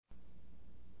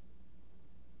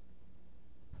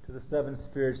to the seven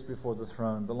spirits before the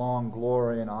throne belong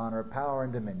glory and honor, power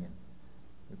and dominion.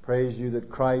 We praise you that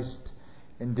Christ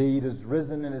indeed is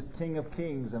risen and is King of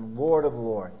kings and Lord of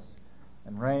lords,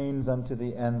 and reigns unto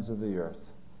the ends of the earth.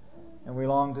 And we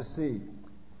long to see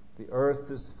the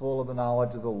earth is full of the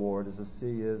knowledge of the Lord as the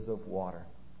sea is of water.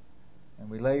 And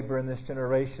we labor in this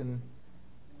generation,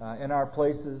 in our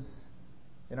places,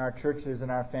 in our churches, in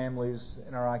our families,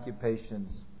 in our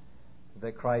occupations,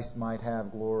 that Christ might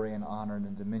have glory and honor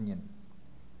and dominion.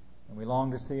 And we long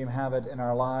to see Him have it in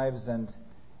our lives and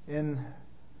in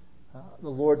the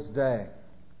Lord's day.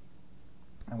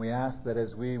 And we ask that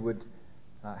as we would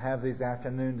have these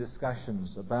afternoon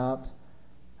discussions about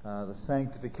the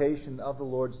sanctification of the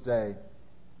Lord's day,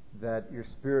 that your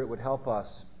Spirit would help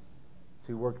us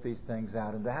to work these things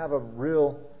out and to have a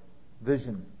real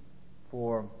vision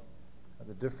for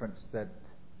the difference that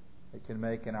it can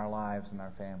make in our lives and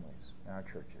our families, in our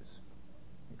churches.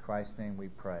 In Christ's name we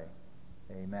pray.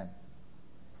 Amen.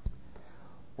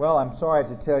 Well, I'm sorry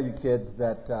to tell you kids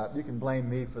that you can blame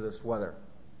me for this weather,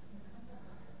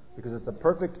 because it's a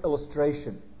perfect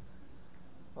illustration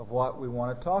of what we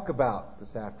want to talk about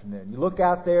this afternoon. You look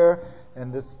out there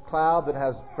and this cloud that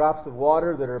has drops of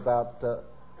water that are about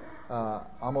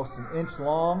almost an inch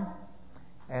long,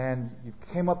 and you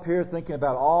came up here thinking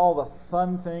about all the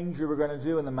fun things you were going to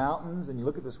do in the mountains, and you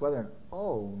look at this weather and,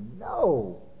 oh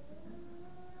no!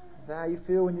 Is that how you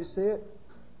feel when you see it?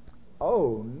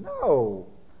 Oh no!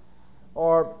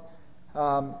 Or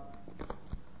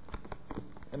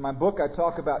in my book I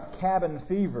talk about cabin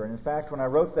fever, and in fact when I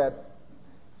wrote that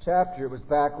chapter, it was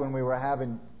back when we were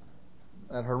having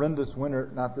that horrendous winter,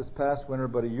 not this past winter,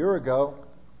 but a year ago,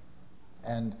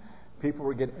 and people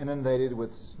were getting inundated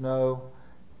with snow.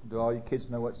 Do all you kids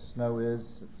know what snow is?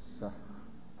 It's from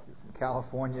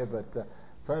California, but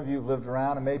some of you have lived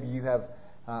around, and maybe you have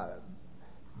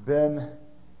been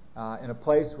in a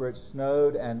place where it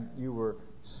snowed, and you were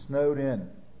snowed in,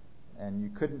 and you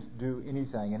couldn't do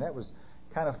anything. And that was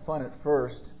kind of fun at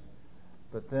first,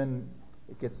 but then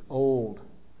it gets old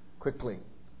quickly.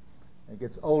 It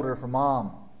gets older for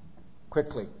Mom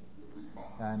quickly.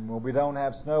 And when we don't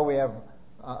have snow, we have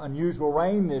unusual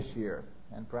rain this year.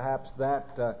 And perhaps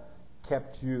that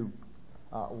kept you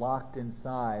locked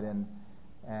inside,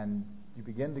 and you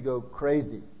begin to go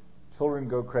crazy. Children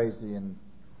go crazy, and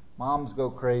moms go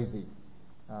crazy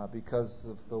because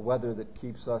of the weather that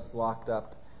keeps us locked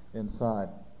up inside.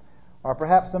 Or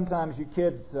perhaps sometimes you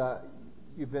kids,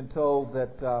 you've been told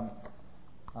that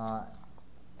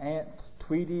Aunt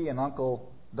Tweety and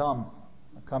Uncle Dum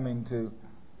are coming to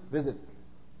visit.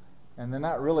 And they're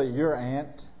not really your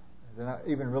aunt. They're not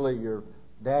even really your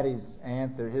daddy's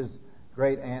aunt. They're his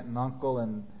great aunt and uncle,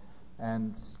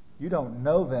 and you don't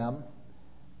know them,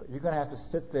 but you're going to have to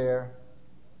sit there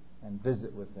and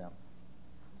visit with them.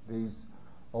 These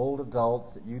old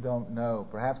adults that you don't know.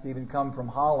 Perhaps they even come from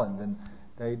Holland, and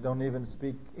they don't even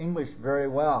speak English very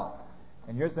well.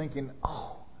 And you're thinking,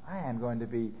 oh, I am going to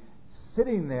be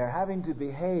sitting there having to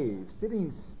behave,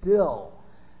 sitting still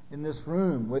in this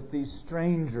room with these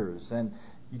strangers, and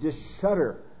you just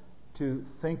shudder to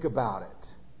think about it.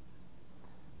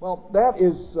 Well, that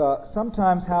is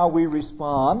sometimes how we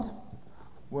respond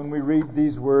when we read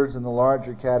these words in the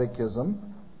larger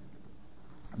catechism,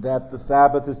 that the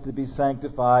Sabbath is to be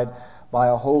sanctified by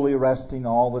a holy resting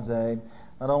all the day,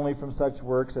 not only from such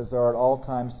works as are at all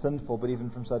times sinful, but even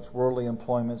from such worldly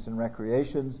employments and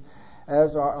recreations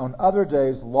as are on other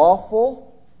days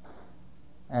lawful,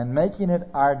 and making it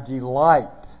our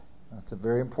delight. That's a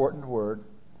very important word.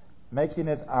 Making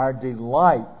it our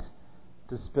delight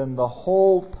to spend the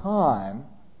whole time,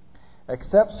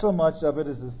 except so much of it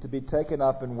as is to be taken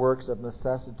up in works of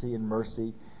necessity and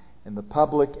mercy, in the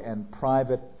public and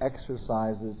private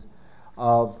exercises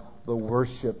of the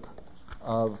worship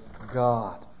of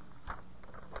God.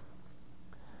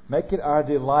 Make it our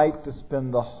delight to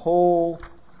spend the whole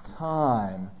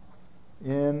time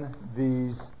in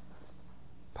these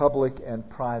public and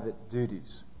private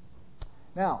duties.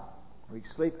 Now, we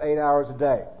sleep 8 hours a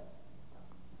day,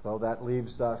 so that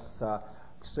leaves us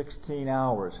 16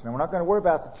 hours. Now, we're not going to worry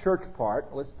about the church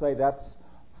part. Let's say that's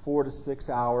 4 to 6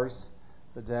 hours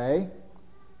a day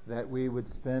that we would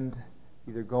spend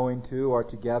either going to or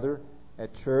together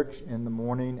at church in the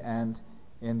morning and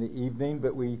in the evening.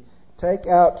 But we take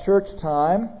out church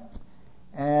time,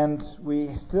 and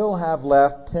we still have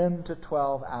left 10 to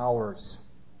 12 hours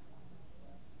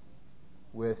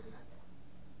with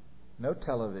no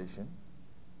television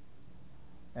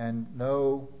and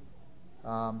no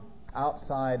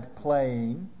outside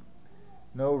playing,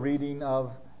 no reading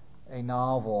of a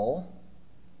novel,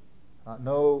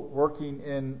 no working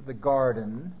in the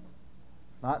garden,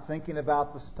 not thinking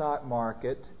about the stock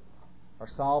market or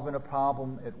solving a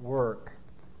problem at work,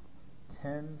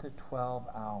 10 to 12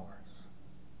 hours.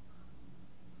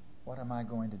 What am I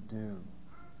going to do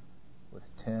with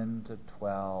 10 to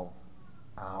 12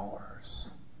 hours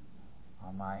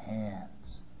on my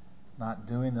hands, not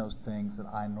doing those things that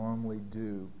I normally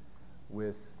do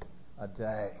with a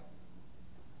day?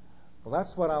 Well,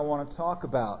 that's what I want to talk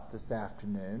about this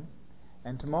afternoon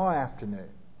and tomorrow afternoon.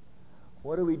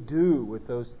 What do we do with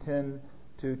those 10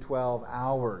 to 12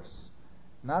 hours?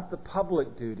 Not the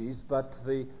public duties, but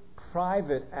the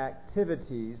private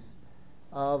activities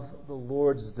of the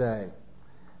Lord's Day.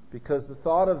 Because the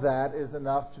thought of that is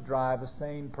enough to drive a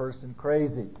sane person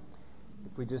crazy.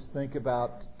 If we just think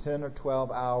about 10 or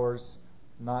 12 hours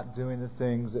not doing the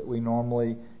things that we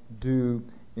normally do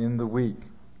in the week.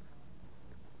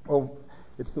 Well,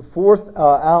 it's the fourth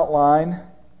outline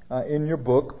in your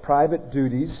book, Private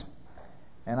Duties,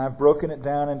 and I've broken it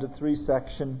down into three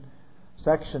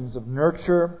sections of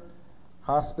nurture,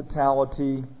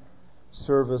 hospitality,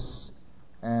 service,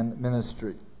 and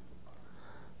ministry.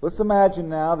 Let's imagine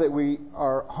now that we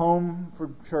are home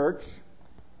for church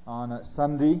on a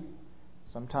Sunday,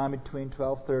 sometime between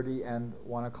 12:30 and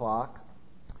 1 o'clock,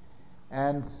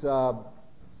 and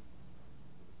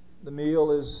the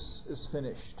meal is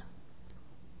finished.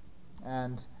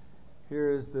 And here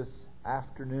is this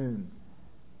afternoon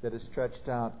that is stretched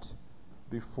out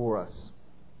before us.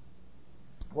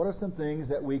 What are some things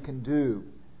that we can do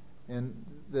in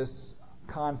this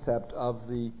concept of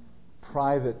the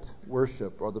private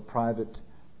worship or the private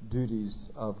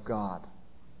duties of God?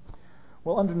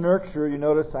 Well, under nurture, you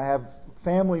notice I have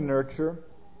family nurture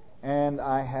and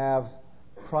I have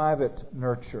private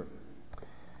nurture.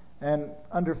 And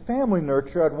under family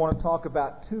nurture, I'd want to talk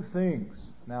about two things.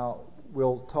 Now,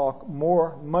 we'll talk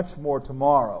much more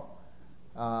tomorrow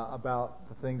about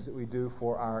the things that we do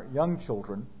for our young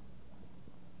children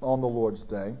on the Lord's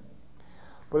Day.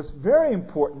 But it's a very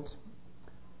important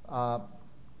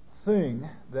thing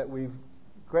that we've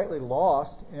greatly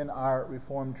lost in our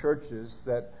Reformed churches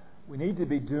that we need to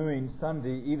be doing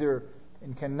Sunday, either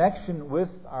in connection with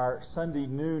our Sunday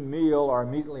noon meal or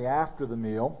immediately after the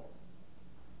meal,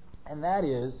 and that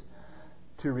is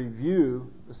to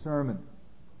review the sermon.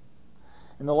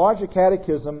 In the Larger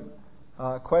Catechism,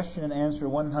 question and answer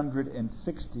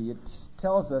 160, it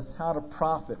tells us how to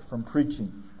profit from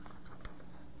preaching.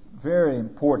 It's a very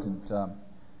important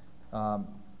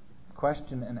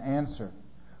question and answer.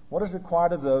 What is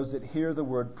required of those that hear the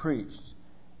word preached?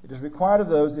 It is required of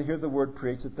those that hear the word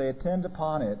preached that they attend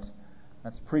upon it,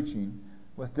 that's preaching,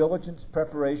 with diligence,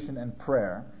 preparation, and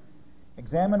prayer.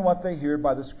 Examine what they hear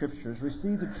by the Scriptures.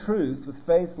 Receive the truth with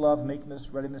faith, love, meekness,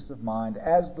 readiness of mind,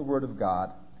 as the Word of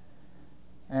God.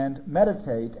 And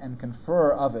meditate and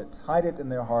confer of it. Hide it in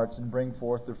their hearts and bring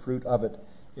forth the fruit of it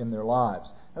in their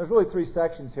lives. Now, there's really three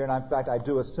sections here, and in fact I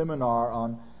do a seminar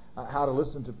on how to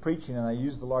listen to preaching, and I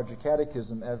use the Larger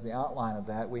Catechism as the outline of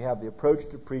that. We have the approach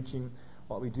to preaching,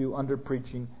 what we do under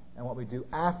preaching, and what we do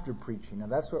after preaching. Now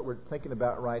that's what we're thinking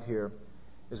about right here,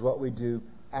 is what we do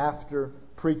after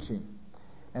preaching.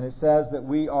 And it says that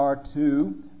we are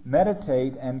to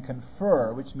meditate and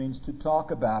confer, which means to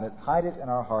talk about it, hide it in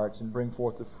our hearts, and bring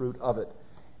forth the fruit of it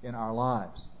in our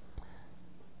lives.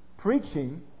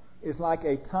 Preaching is like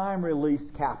a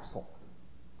time-release capsule.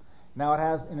 Now it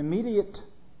has an immediate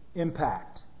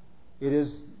impact. It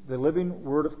is the living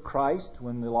Word of Christ.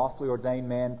 When the lawfully ordained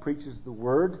man preaches the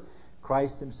Word,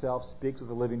 Christ Himself speaks with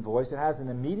a living voice. It has an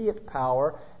immediate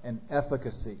power and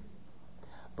efficacy.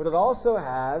 But it also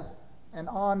has an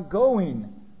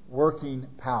ongoing working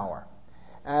power.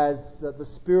 As the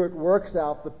Spirit works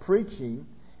out the preaching,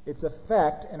 its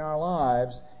effect in our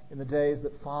lives in the days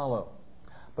that follow.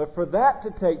 But for that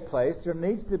to take place, there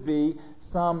needs to be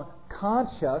some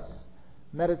conscious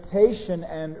meditation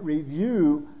and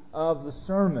review of the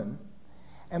sermon.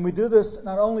 And we do this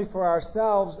not only for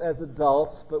ourselves as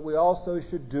adults, but we also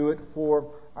should do it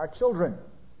for our children.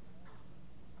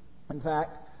 In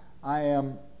fact, I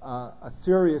am a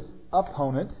serious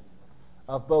opponent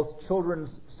of both children's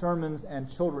sermons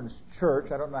and children's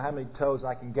church. I don't know how many toes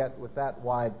I can get with that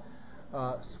wide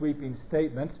sweeping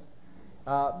statement,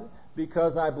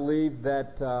 because I believe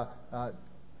that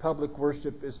public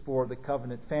worship is for the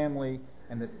covenant family,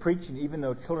 and that preaching, even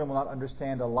though children will not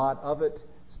understand a lot of it,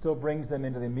 still brings them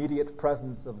into the immediate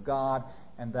presence of God,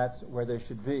 and that's where they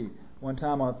should be. One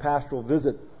time on a pastoral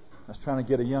visit, I was trying to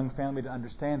get a young family to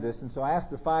understand this, and so I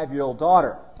asked a 5-year-old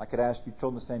daughter. I could ask you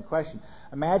children the same question.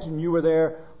 Imagine you were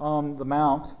there on the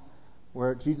Mount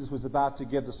where Jesus was about to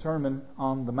give the Sermon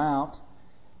on the Mount,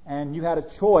 and you had a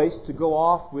choice to go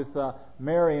off with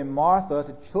Mary and Martha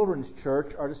to children's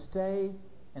church or to stay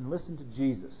and listen to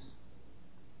Jesus,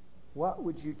 what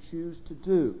would you choose to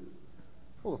do?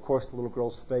 Well, of course, the little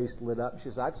girl's face lit up. She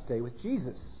says, I'd stay with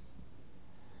Jesus.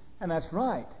 And that's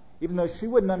right. Even though she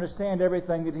wouldn't understand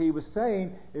everything that he was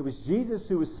saying, it was Jesus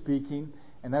who was speaking,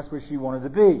 and that's where she wanted to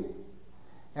be.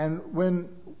 And when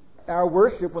our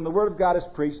worship, when the Word of God is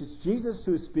preached, it's Jesus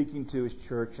who is speaking to His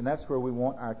church, and that's where we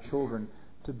want our children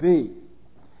to be.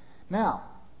 Now,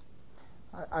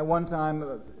 I one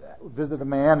time visited a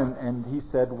man, and he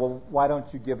said, well, why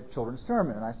don't you give a children's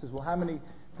sermon? And I said, well, how many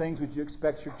things would you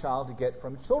expect your child to get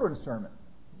from a children's sermon?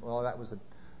 Well, that was a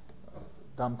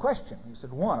dumb question. He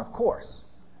said, one, of course.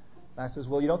 And I said,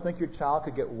 well, you don't think your child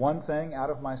could get one thing out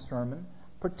of my sermon?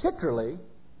 Particularly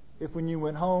if when you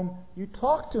went home, you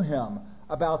talked to him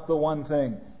about the one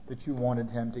thing that you wanted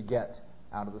him to get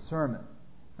out of the sermon.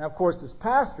 Now, of course, as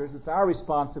pastors, it's our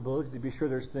responsibility to be sure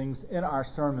there's things in our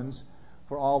sermons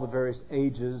for all the various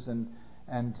ages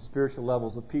and spiritual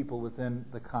levels of people within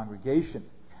the congregation.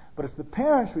 But it's the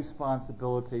parents'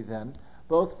 responsibility then,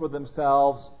 both for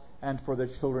themselves and for their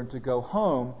children, to go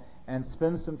home and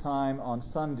spend some time on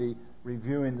Sunday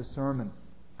reviewing the sermon,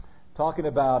 talking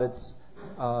about its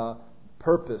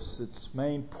purpose, its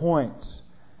main points,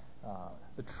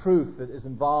 the truth that is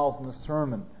involved in the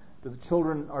sermon. Do the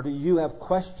children, or do you have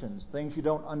questions, things you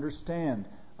don't understand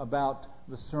about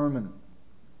the sermon,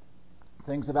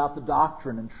 things about the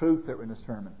doctrine and truth that are in the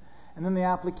sermon? And then the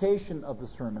application of the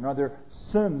sermon. Are there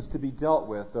sins to be dealt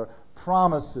with? Or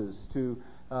promises to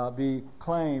be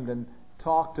claimed and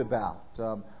talked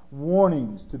about?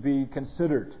 Warnings to be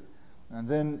considered? And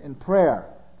then in prayer,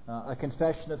 a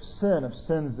confession of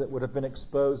sins that would have been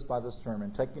exposed by the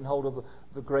sermon, taking hold of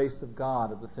the grace of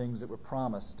God, of the things that were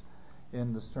promised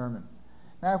in the sermon.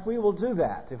 Now, if we will do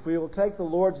that, if we will take the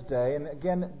Lord's Day, and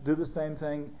again do the same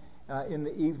thing in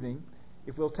the evening,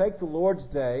 if we'll take the Lord's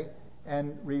Day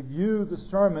and review the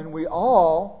sermon, we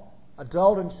all,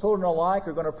 adult and children alike,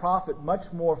 are going to profit much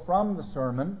more from the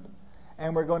sermon,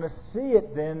 and we're going to see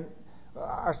it then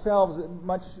ourselves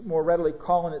much more readily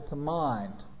calling it to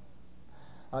mind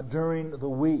during the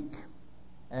week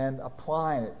and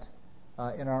applying it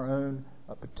in our own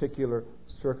particular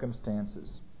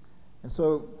circumstances. And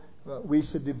so we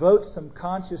should devote some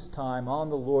conscious time on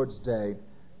the Lord's Day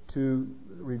to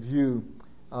review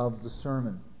of the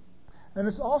sermon. And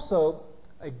it's also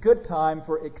a good time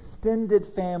for extended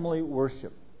family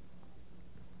worship.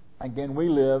 Again, we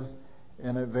live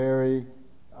in a very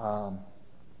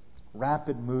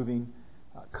rapid-moving,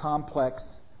 complex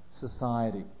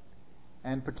society.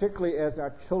 And particularly as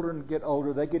our children get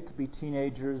older, they get to be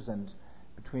teenagers, and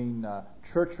between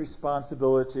church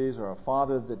responsibilities or a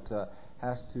father that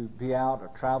has to be out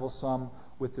or travel some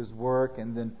with his work,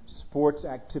 and then sports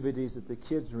activities that the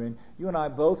kids are in, you and I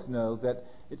both know that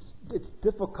it's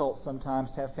difficult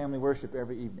sometimes to have family worship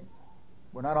every evening.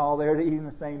 We're not all there to eating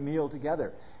the same meal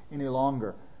together any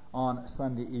longer on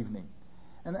Sunday evening.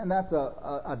 And that's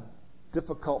a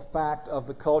difficult fact of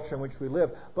the culture in which we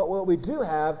live. But what we do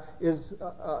have is,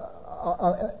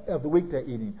 of the weekday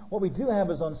evening, what we do have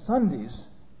is on Sundays,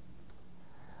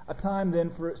 a time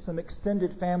then for some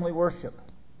extended family worship,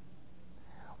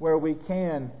 where we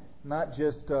can not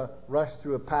just rush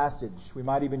through a passage. We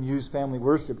might even use family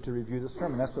worship to review the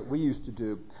sermon. That's what we used to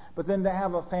do. But then to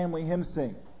have a family hymn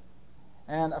sing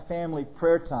and a family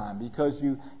prayer time, because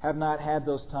you have not had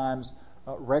those times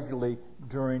regularly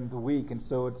during the week. And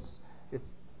so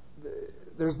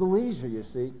there's the leisure, you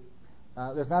see.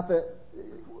 There's not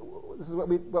this is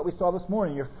what we saw this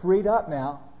morning. You're freed up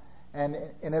now. And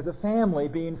as a family,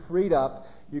 being freed up,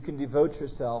 you can devote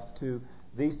yourself to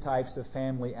these types of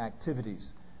family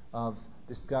activities of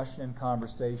discussion and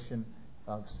conversation,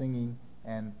 of singing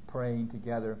and praying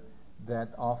together, that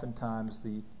oftentimes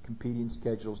the competing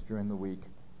schedules during the week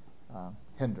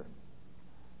hinder.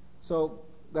 So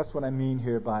that's what I mean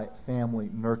here by family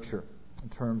nurture in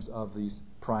terms of these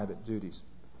private duties.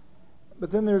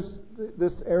 But then there's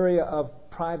this area of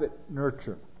private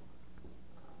nurture.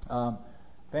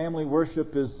 Family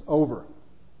worship is over,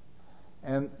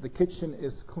 and the kitchen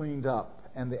is cleaned up,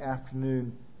 and the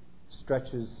afternoon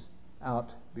stretches out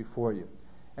before you.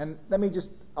 And let me just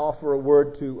offer a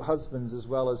word to husbands as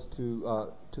well as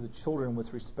to the children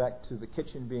with respect to the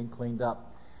kitchen being cleaned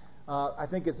up. I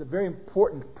think it's a very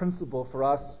important principle for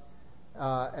us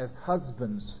as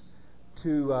husbands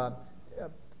to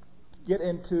get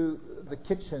into the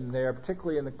kitchen there,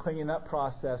 particularly in the cleaning up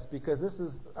process, because this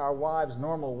is our wives'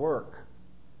 normal work.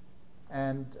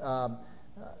 And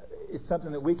it's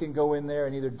something that we can go in there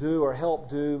and either do or help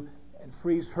do and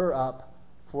frees her up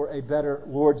for a better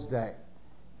Lord's Day.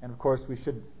 And of course, we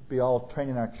should be all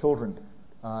training our children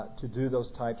to do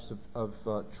those types of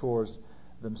chores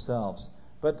themselves.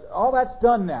 But all that's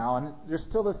done now, and there's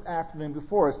still this afternoon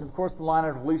before us. And of course, the line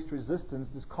of least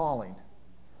resistance is calling.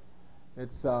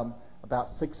 It's about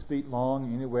 6 feet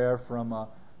long, anywhere from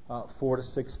 4 to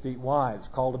 6 feet wide. It's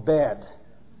called a bed.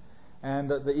 And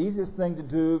the easiest thing to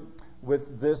do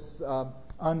with this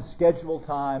unscheduled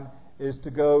time is to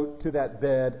go to that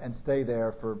bed and stay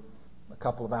there for a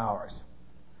couple of hours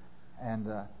and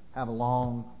have a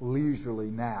long,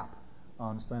 leisurely nap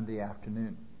on Sunday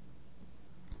afternoon.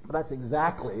 But that's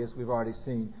exactly, as we've already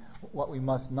seen, what we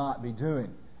must not be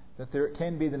doing. That there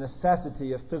can be the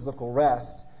necessity of physical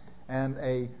rest and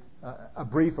a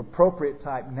brief, appropriate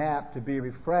type nap to be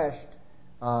refreshed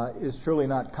is surely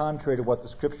not contrary to what the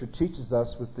Scripture teaches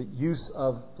us with the use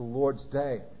of the Lord's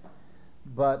Day.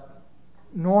 But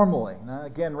normally, now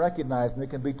again recognizing there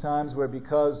can be times where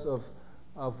because of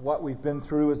what we've been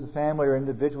through as a family or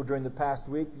individual during the past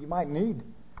week, you might need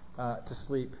to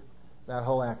sleep that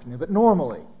whole afternoon. But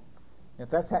normally, if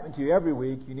that's happening to you every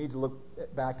week, you need to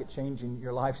look back at changing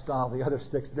your lifestyle the other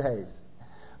 6 days.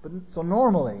 But so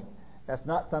normally, that's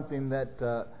not something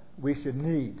that we should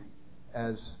need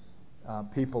as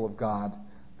people of God,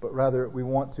 but rather we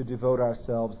want to devote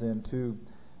ourselves into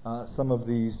some of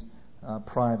these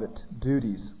private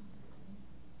duties.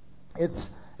 It's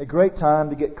a great time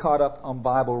to get caught up on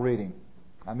Bible reading.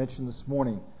 I mentioned this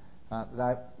morning that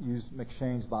I use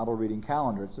McShane's Bible reading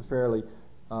calendar. It's a fairly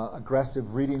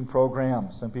aggressive reading program.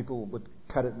 Some people would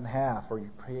cut it in half, or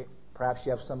perhaps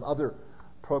you have some other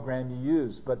program you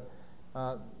use. But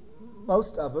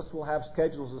most of us will have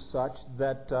schedules as such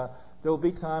that there will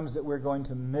be times that we're going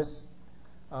to miss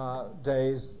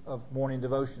days of morning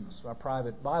devotions, our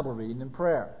private Bible reading and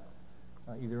prayer.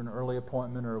 Either an early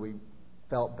appointment or we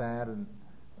felt bad and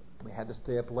we had to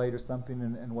stay up late or something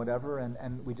and whatever,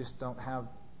 and we just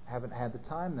haven't had the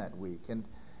time that week. And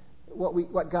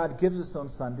what God gives us on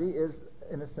Sunday is,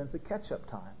 in a sense, a catch-up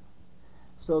time.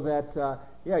 So that,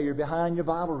 you're behind your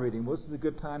Bible reading. Well, this is a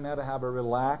good time now to have a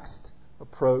relaxed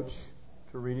approach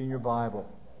to reading your Bible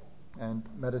and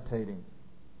meditating,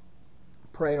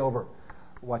 praying over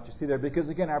what you see there. Because,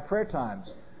 again, our prayer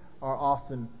times are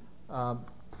often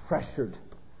pressured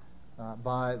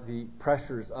by the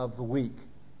pressures of the week.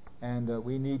 And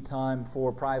we need time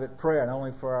for private prayer, not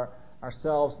only for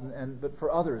ourselves, but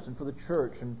for others and for the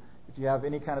church. And if you have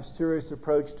any kind of serious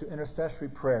approach to intercessory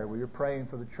prayer, where you're praying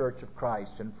for the Church of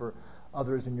Christ and for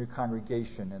others in your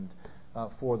congregation, and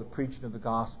for the preaching of the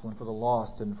gospel and for the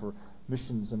lost and for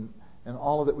missions and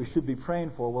all of that we should be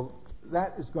praying for, well,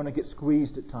 that is going to get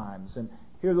squeezed at times. And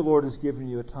here the Lord has given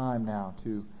you a time now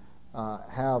to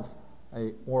have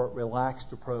a more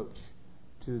relaxed approach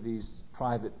to these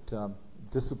private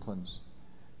disciplines,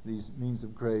 these means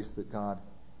of grace that God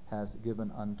has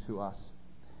given unto us.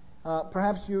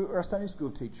 Perhaps you are a Sunday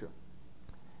school teacher.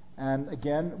 And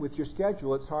again, with your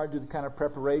schedule, it's hard to do the kind of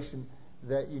preparation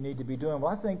that you need to be doing.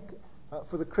 Well, I think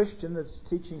for the Christian that's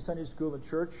teaching Sunday school in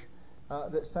church,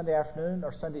 that Sunday afternoon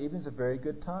or Sunday evening is a very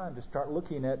good time to start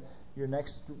looking at your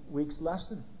next week's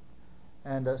lesson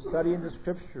and studying the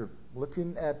Scripture,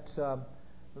 looking at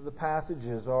the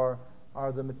passages or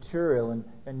the material,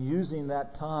 and using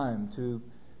that time to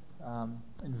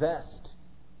invest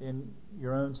in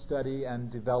your own study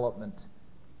and development.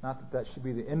 Not that should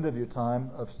be the end of your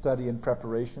time of study and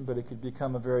preparation, but it could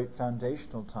become a very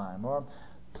foundational time, or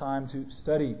time to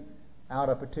study out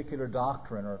a particular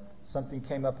doctrine, or something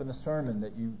came up in a sermon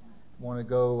that you want to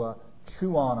go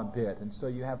chew on a bit, and so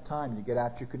you have time to get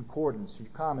out your concordance, your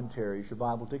commentaries, your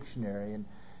Bible dictionary,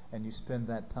 and you spend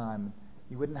that time.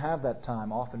 You wouldn't have that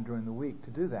time often during the week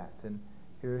to do that, and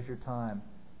here's your time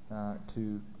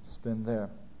to spend there.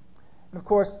 And of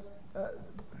course,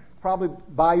 probably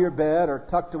by your bed or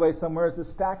tucked away somewhere is a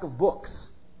stack of books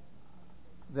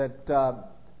that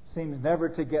seems never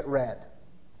to get read.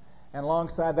 And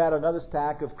alongside that, another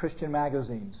stack of Christian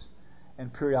magazines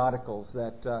and periodicals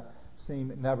that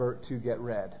seem never to get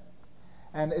read.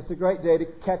 And it's a great day to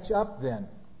catch up then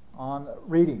on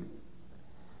reading.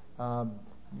 Young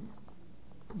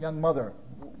mother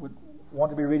would want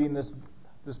to be reading this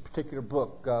particular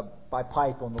book by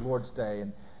Pipa on the Lord's Day,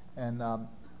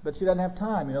 but she doesn't have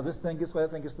time. This thing gets away,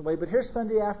 that thing gets away. But here's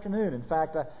Sunday afternoon. In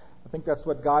fact, I think that's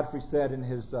what Godfrey said in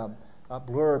his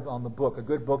blurb on the book, a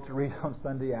good book to read on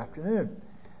Sunday afternoon.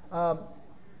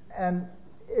 And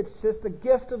it's just a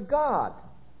gift of God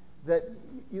that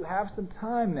you have some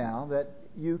time now that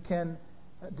you can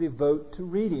devote to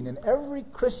reading. And every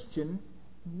Christian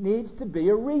needs to be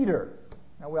a reader.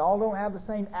 Now, we all don't have the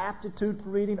same aptitude for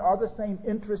reading or the same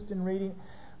interest in reading,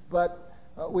 but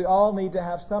we all need to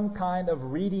have some kind of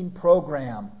reading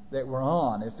program that we're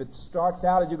on. If it starts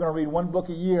out as you're going to read one book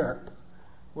a year,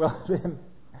 well, then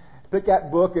pick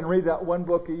that book and read that one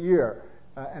book a year.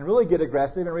 And really get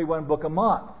aggressive and read one book a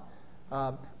month.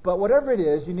 But whatever it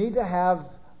is, you need to have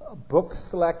books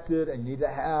selected and you need to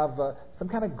have some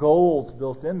kind of goals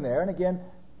built in there. And again,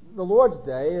 the Lord's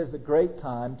Day is a great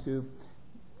time to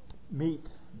meet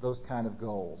those kind of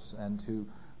goals and to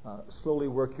slowly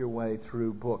work your way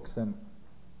through books. And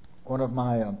one of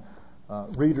my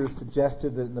readers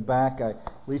suggested that in the back I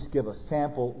at least give a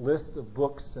sample list of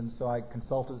books, and so I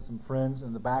consulted some friends.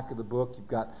 In the back of the book you've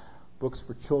got books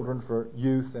for children, for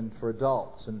youth, and for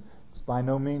adults. And it's by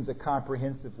no means a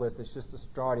comprehensive list, it's just a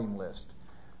starting list.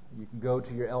 You can go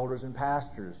to your elders and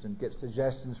pastors and get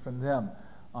suggestions from them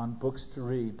on books to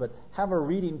read. But have a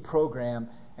reading program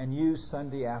and use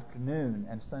Sunday afternoon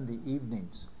and Sunday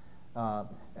evenings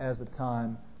as a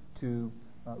time to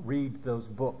read those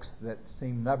books that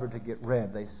seem never to get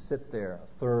read. They sit there,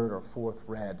 a third or fourth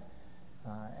read,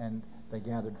 and they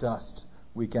gather dust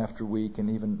week after week and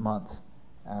even month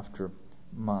after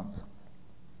month.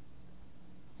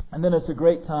 And then it's a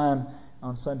great time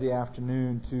on Sunday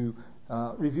afternoon to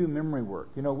review memory work.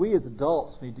 You know, we as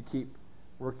adults need to keep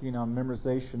working on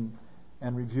memorization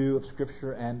and review of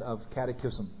Scripture and of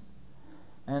catechism.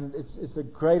 And it's a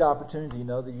great opportunity, you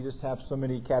know, that you just have so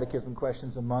many catechism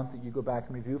questions a month that you go back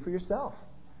and review for yourself.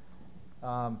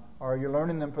 Or you're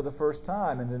learning them for the first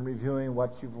time and then reviewing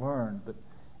what you've learned.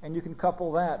 And you can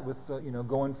couple that with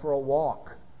going for a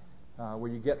walk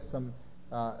where you get some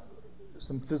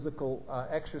physical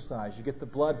exercise. You get the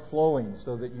blood flowing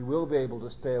so that you will be able to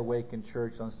stay awake in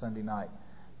church on Sunday night.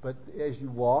 But as you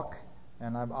walk,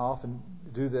 and I often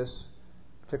do this,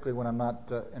 particularly when I'm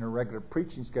not in a regular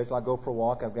preaching schedule, I go for a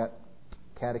walk. I've got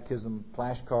catechism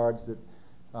flashcards that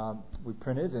we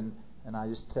printed, and I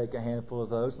just take a handful of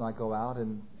those and I go out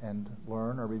and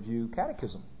learn or review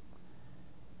catechism.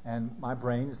 And my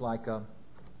brain is like a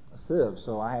sieve,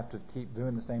 so I have to keep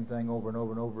doing the same thing over and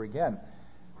over and over again.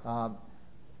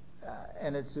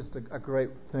 And it's just a great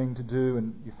thing to do,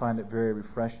 and you find it very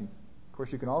refreshing. Of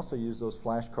course, you can also use those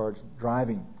flashcards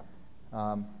driving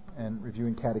and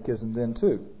reviewing catechism then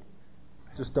too.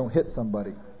 Just don't hit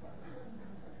somebody.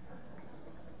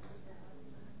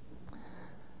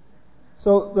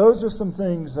 So those are some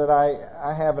things that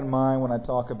I have in mind when I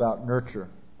talk about nurture,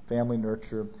 family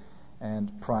nurture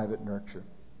and private nurture.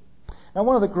 Now,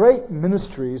 one of the great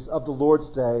ministries of the Lord's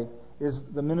Day is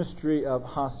the ministry of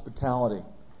hospitality.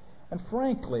 And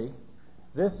frankly,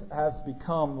 this has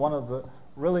become one of the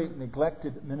really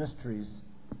neglected ministries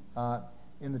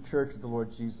in the Church of the Lord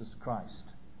Jesus Christ.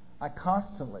 I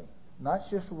constantly, not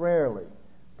just rarely,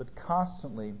 but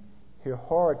constantly hear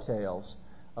horror tales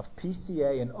of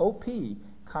PCA and OP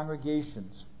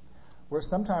congregations where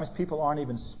sometimes people aren't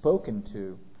even spoken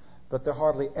to, but they're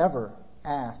hardly ever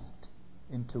asked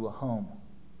into a home.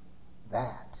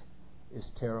 That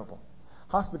is terrible.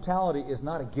 Hospitality is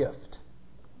not a gift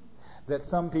that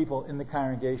some people in the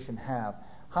congregation have.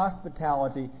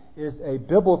 Hospitality is a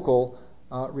biblical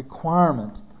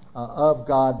requirement of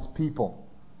God's people.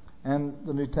 And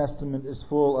the New Testament is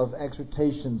full of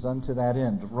exhortations unto that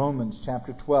end. Romans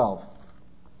chapter 12,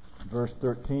 verse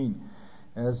 13.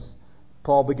 As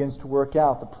Paul begins to work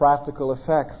out the practical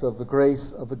effects of the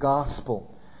grace of the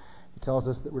gospel, he tells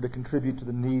us that we're to contribute to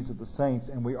the needs of the saints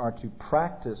and we are to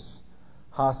practice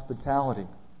hospitality.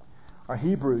 Our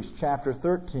Hebrews chapter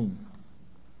 13,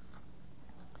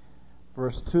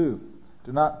 verse 2.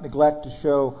 Do not neglect to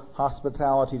show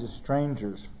hospitality to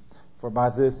strangers, for by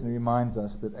this he reminds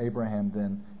us that Abraham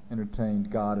then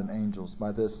entertained God and angels.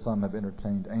 By this some have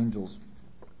entertained angels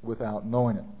without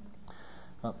knowing it.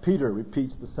 Peter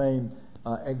repeats the same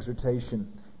exhortation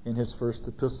in his first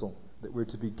epistle, that we're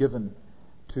to be given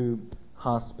to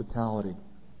hospitality.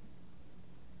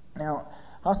 Now,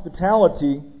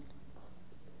 hospitality,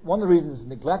 one of the reasons it's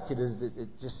neglected is that it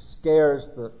just scares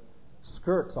the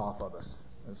skirts off of us,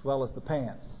 as well as the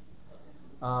pants.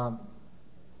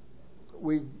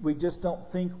 We just don't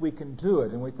think we can do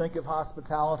it. And we think of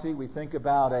hospitality, we think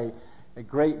about a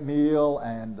great meal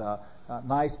and a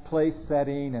nice place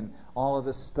setting and all of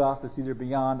this stuff that's either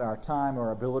beyond our time or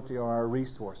our ability or our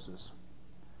resources.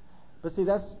 But see,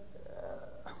 that's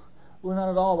not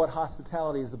at all what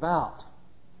hospitality is about.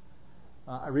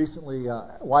 I recently,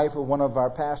 wife of one of our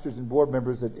pastors and board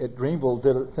members at Greenville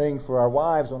did a thing for our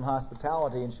wives on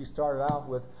hospitality, and she started out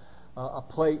with a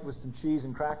plate with some cheese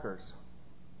and crackers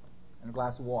and a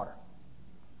glass of water.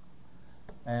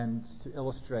 And to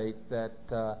illustrate that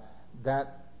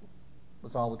that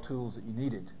was all the tools that you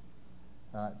needed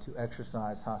to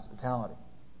exercise hospitality.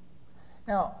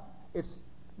 Now, It's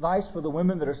nice for the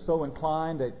women that are so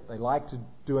inclined. They like to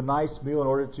do a nice meal in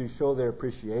order to show their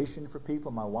appreciation for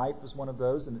people. My wife is one of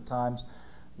those, and at times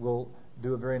we'll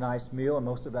do a very nice meal, and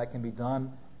most of that can be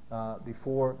done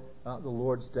before the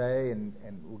Lord's Day, and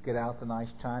we'll get out the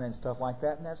nice china and stuff like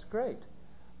that, and that's great.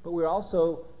 But we're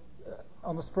also,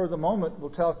 on the spur of the moment, we'll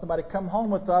tell somebody, come home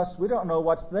with us. We don't know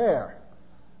what's there,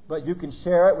 but you can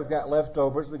share it. We've got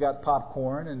leftovers. We've got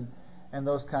popcorn and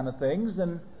those kind of things,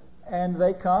 and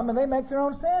they come and they make their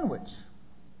own sandwich.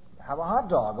 Have a hot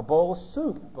dog, a bowl of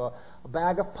soup, a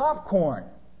bag of popcorn.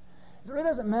 It really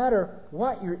doesn't matter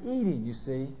what you're eating, you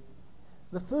see.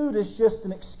 The food is just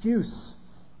an excuse.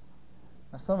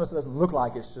 Now, some of us doesn't look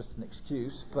like it's just an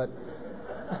excuse, but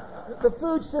the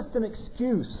food's just an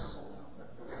excuse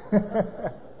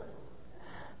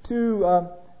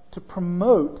to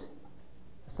promote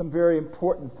some very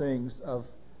important things of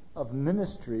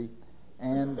ministry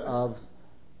and of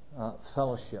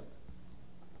fellowship.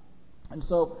 And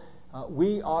so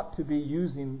we ought to be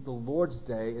using the Lord's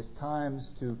Day as times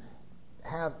to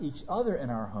have each other in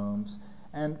our homes,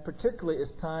 and particularly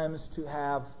as times to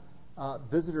have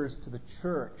visitors to the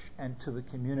church and to the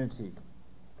community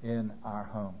in our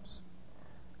homes.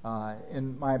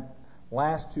 In my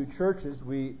last two churches,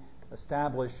 we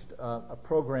established a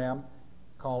program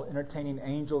called Entertaining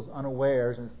Angels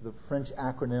Unawares, and it's the French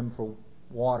acronym for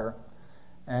water.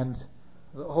 And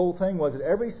the whole thing was that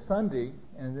every Sunday,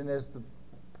 and then as the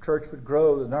church would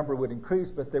grow, the number would increase,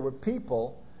 but there were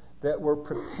people that were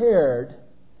prepared,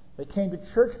 they came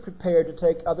to church prepared to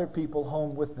take other people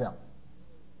home with them.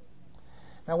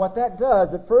 Now what that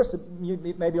does, at first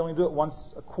you maybe only do it once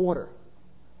a quarter,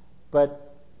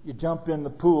 but you jump in the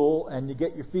pool and you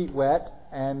get your feet wet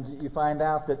and you find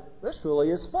out that this really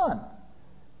is fun.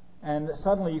 And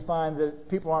suddenly you find that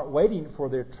people aren't waiting for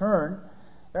their turn,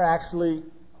 they're actually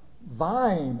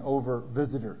vying over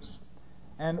visitors.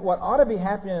 And what ought to be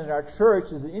happening in our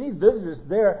church is that any visitors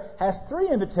there has 3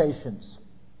 invitations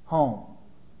home,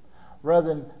 rather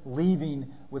than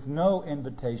leaving with no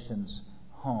invitations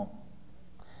home.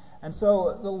 And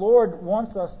so the Lord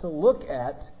wants us to look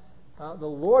at the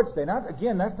Lord's Day.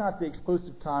 That's not the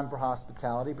exclusive time for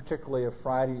hospitality, particularly a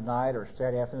Friday night or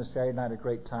Saturday afternoon. Saturday night are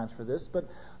great times for this. But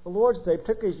the Lord's Day,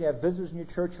 particularly as you have visitors in your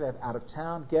church, you have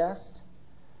out-of-town guests,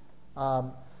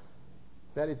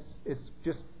 that it's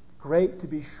just great to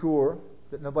be sure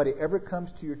that nobody ever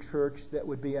comes to your church that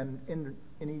would be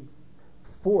any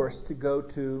forced to go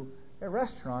to a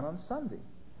restaurant on Sunday.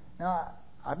 Now,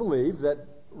 I believe that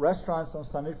restaurants on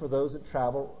Sunday for those that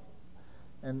travel,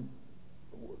 and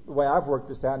the way I've worked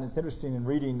this out, and it's interesting in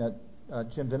reading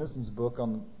Jim Dennison's book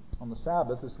on the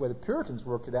Sabbath, is the way the Puritans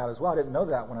worked it out as well. I didn't know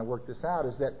that when I worked this out,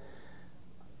 is that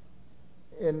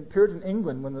in Puritan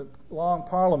England, when the Long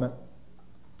Parliament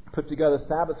put together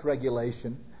Sabbath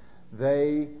regulation,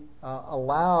 they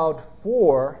allowed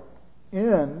for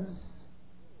inns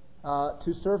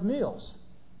to serve meals,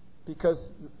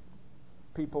 because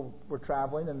people were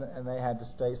traveling and they had to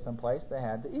stay someplace, they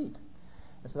had to eat.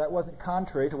 And so that wasn't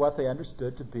contrary to what they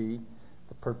understood to be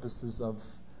the purposes of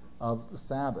the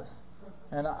Sabbath.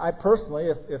 And I personally,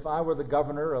 if I were the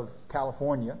governor of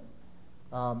California,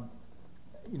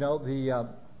 the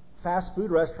fast food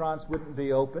restaurants wouldn't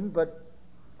be open, but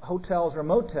hotels or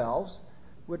motels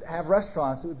would have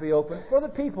restaurants that would be open for the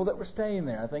people that were staying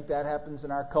there. I think that happens in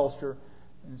our culture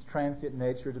in its transient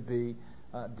nature to be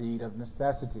a deed of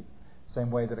necessity.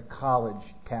 Same way that a college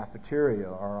cafeteria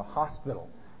or a hospital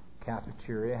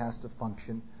cafeteria has to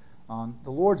function on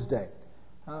the Lord's Day.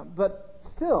 But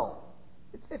still,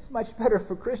 it's much better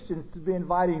for Christians to be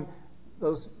inviting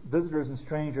those visitors and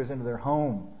strangers into their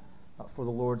home for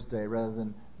the Lord's Day rather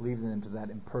than leaving them to that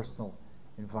impersonal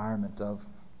environment of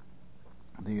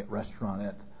the restaurant,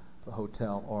 at the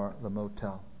hotel or the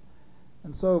motel.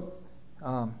 And so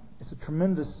it's a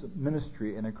tremendous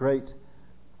ministry and a great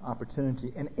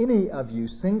opportunity. And any of you,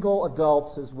 single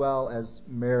adults as well as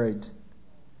married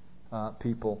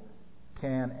people,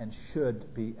 can and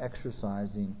should be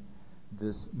exercising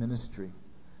this ministry.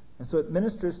 And so it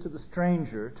ministers to the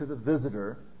stranger, to the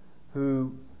visitor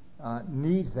who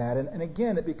needs that. And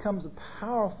again, it becomes a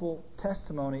powerful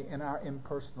testimony in our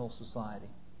impersonal society.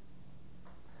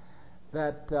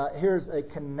 That here's a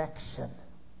connection.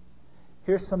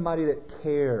 Here's somebody that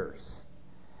cares.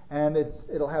 And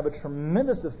it'll have a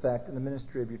tremendous effect in the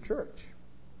ministry of your church.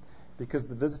 Because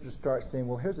the visitors start saying,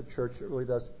 well, here's a church that really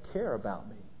does care about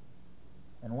me.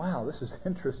 And wow, this is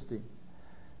interesting.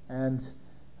 And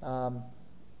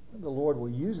the Lord will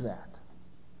use that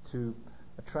to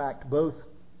attract both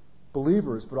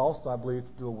believers, but also, I believe,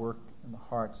 to do a work in the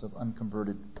hearts of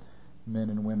unconverted men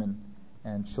and women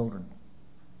and children.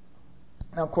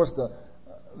 Now, of course, the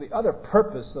other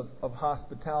purpose of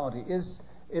hospitality is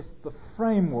it's the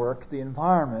framework, the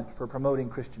environment for promoting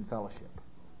Christian fellowship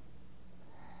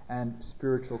and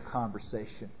spiritual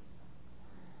conversation.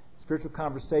 Spiritual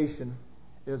conversation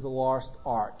is a lost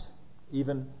art,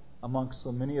 even amongst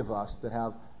so many of us that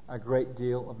have a great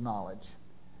deal of knowledge.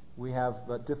 We have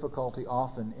difficulty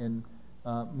often in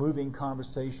moving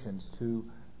conversations to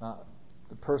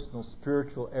the personal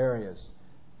spiritual areas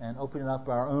and opening up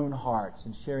our own hearts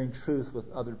and sharing truth with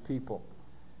other people.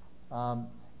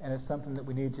 And it's something that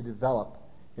we need to develop.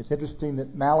 It's interesting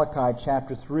that Malachi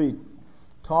chapter 3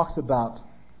 talks about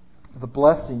the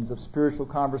blessings of spiritual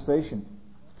conversation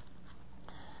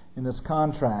in this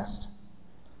contrast.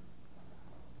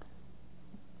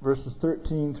 Verses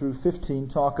 13 through 15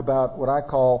 talk about what I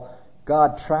call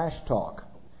God trash talk.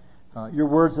 Your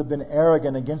words have been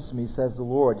arrogant against me, says the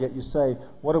Lord. Yet you say,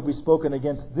 what have we spoken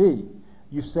against thee?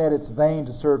 You said it's vain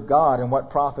to serve God, and what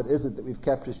profit is it that we've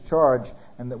kept His charge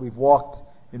and that we've walked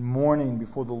in mourning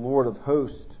before the Lord of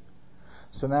hosts?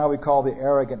 So now we call the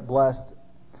arrogant blessed.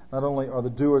 Not only are the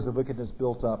doers of wickedness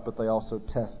built up, but they also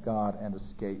test God and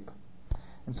escape.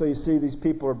 And so you see these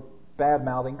people are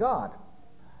bad-mouthing God.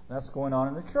 That's going on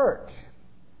in the church.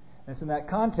 And it's in that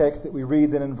context that we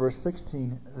read then in verse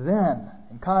 16, then,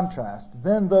 in contrast,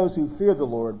 then those who feared the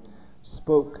Lord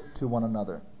spoke to one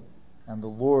another, and the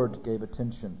Lord gave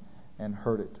attention and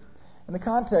heard it. And the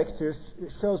context here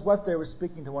shows what they were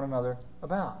speaking to one another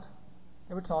about.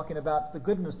 They were talking about the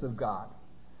goodness of God,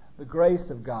 the grace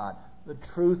of God, the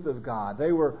truth of God.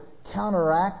 They were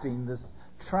counteracting this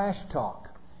trash talk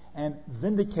and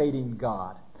vindicating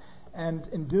God. And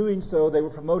in doing so, they were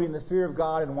promoting the fear of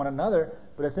God in one another.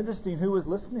 But it's interesting who was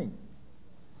listening.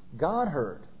 God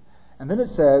heard. And then it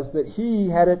says that He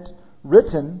had it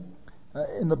written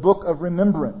in the book of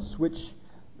remembrance, which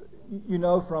you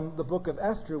know from the book of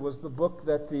Esther was the book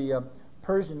that the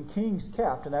Persian kings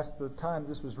kept, and that's the time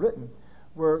this was written,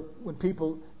 where when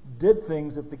people did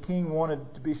things that the king wanted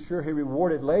to be sure he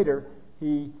rewarded later,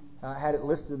 he had it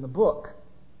listed in the book.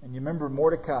 And you remember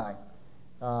Mordecai,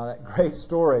 that great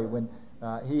story when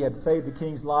he had saved the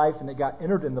king's life and it got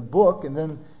entered in the book, and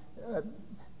then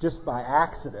just by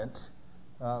accident,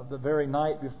 the very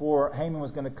night before Haman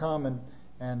was going to come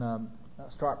and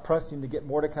start pressing to get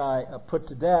Mordecai put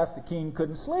to death, the king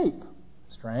couldn't sleep.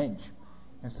 Strange.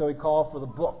 And so he called for the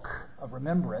book of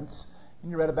remembrance, and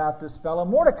you read about this fellow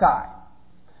Mordecai.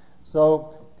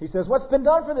 So he says, what's been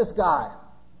done for this guy?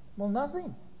 Well,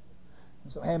 nothing.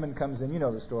 And so Haman comes in, you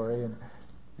know the story, and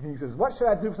he says, what should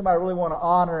I do for somebody I really want to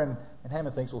honor? And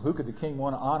Haman thinks, well, who could the king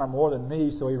want to honor more than me?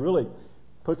 So he really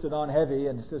puts it on heavy,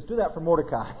 and he says, do that for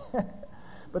Mordecai.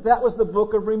 But that was the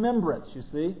book of remembrance, you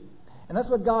see. And that's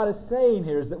what God is saying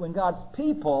here, is that when God's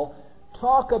people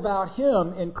talk about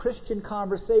Him in Christian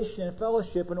conversation and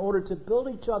fellowship in order to build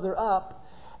each other up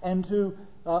and to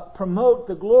promote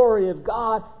the glory of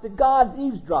God, that God's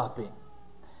eavesdropping.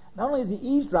 Not only is He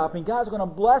eavesdropping, God's going to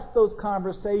bless those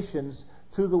conversations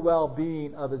to the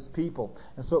well-being of His people.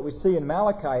 And so what we see in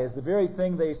Malachi is the very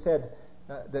thing they said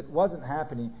that wasn't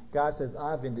happening, God says,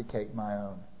 I vindicate my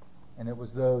own. And it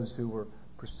was those who were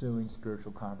pursuing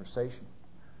spiritual conversation.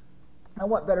 Now,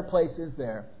 what better place is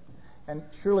there? And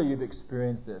surely you've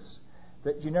experienced this,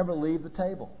 that you never leave the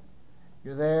table.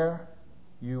 You're there,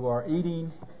 you are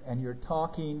eating, and you're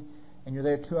talking, and you're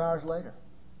there 2 hours later.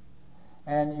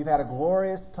 And you've had a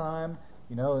glorious time,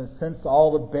 you know, and since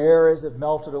all the berries have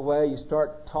melted away, you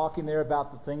start talking there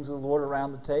about the things of the Lord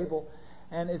around the table.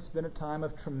 And it's been a time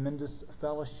of tremendous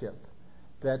fellowship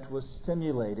that was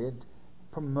stimulated,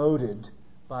 promoted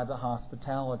by the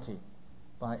hospitality,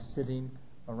 by sitting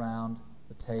around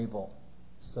the table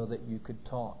so that you could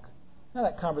talk. Now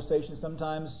that conversation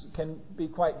sometimes can be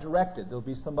quite directed. There'll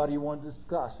be somebody you want to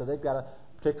discuss, so they've got a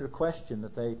particular question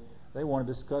that they want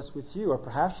to discuss with you. Or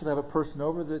perhaps you'll have a person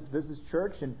over that visits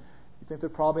church and you think they're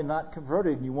probably not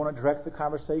converted, and you want to direct the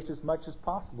conversation as much as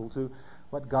possible to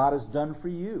what God has done for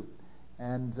you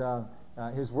and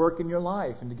His work in your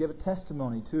life, and to give a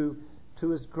testimony to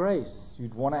His grace.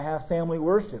 You'd want to have family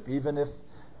worship, even if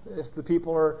the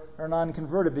people are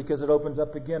non-converted, because it opens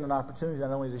up again an opportunity not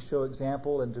only to show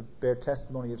example and to bear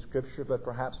testimony of Scripture, but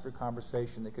perhaps for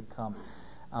conversation that could come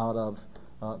out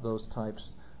of those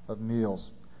types of meals.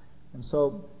 And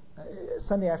so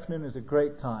Sunday afternoon is a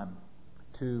great time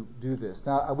to do this.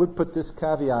 Now, I would put this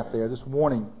caveat there, this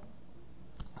warning.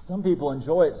 Some people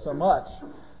enjoy it so much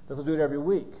that they'll do it every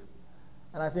week.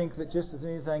 And I think that just as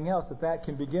anything else, that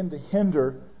can begin to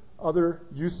hinder other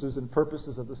uses and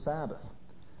purposes of the Sabbath.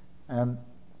 And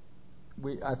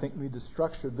I think we need to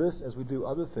structure this as we do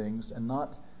other things and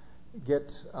not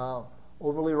get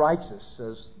overly righteous,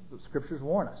 as the Scriptures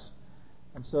warn us.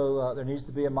 And so there needs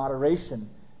to be a moderation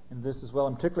in this as well.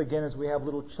 And particularly, again, as we have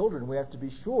little children, we have to be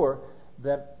sure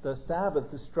that the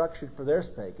Sabbath is structured for their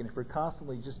sake. And if we're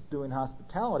constantly just doing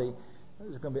hospitality,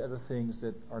 there's going to be other things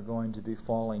that are going to be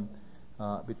falling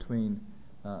between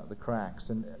the cracks.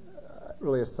 And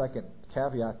really a second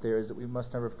caveat there is that we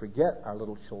must never forget our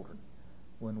little children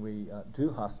when we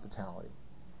do hospitality.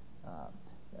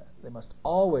 They must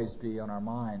always be on our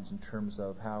minds in terms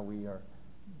of how we are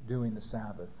doing the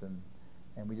Sabbath,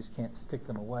 and we just can't stick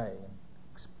them away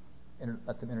and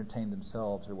let them entertain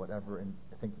themselves or whatever and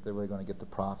think that they're really going to get the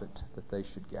profit that they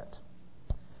should get.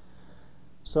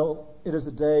 So it is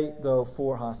a day, though,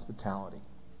 for hospitality.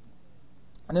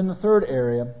 And then the third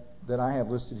area that I have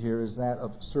listed here is that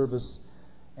of service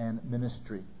and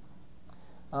ministry.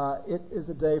 It is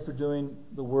a day for doing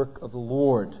the work of the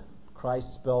Lord.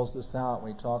 Christ spells this out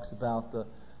when he talks about the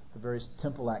various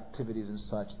temple activities and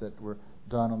such that were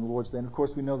done on the Lord's Day. And of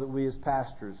course we know that we as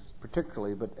pastors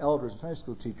particularly, but elders and Sunday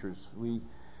school teachers, we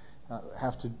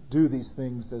have to do these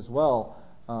things as well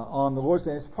on the Lord's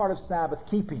Day. It's part of Sabbath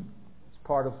keeping. It's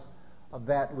part of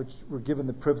that which we're given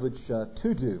the privilege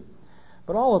to do.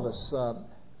 But all of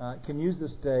us can use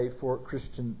this day for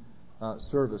Christian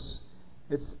service.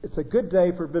 It's a good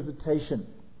day for visitation,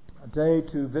 a day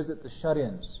to visit the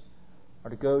shut-ins or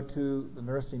to go to the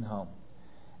nursing home.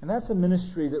 And that's a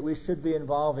ministry that we should be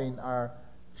involving our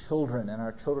children and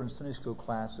our children's Sunday school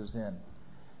classes in,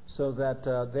 so that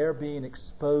they're being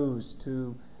exposed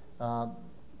to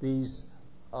these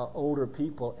older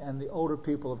people. And the older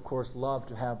people, of course, love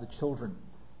to have the children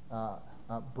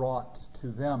brought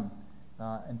to them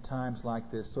in times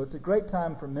like this. So it's a great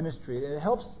time for ministry. And it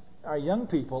helps our young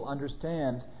people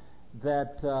understand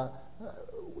that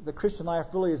the Christian life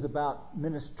really is about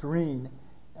ministering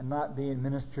and not being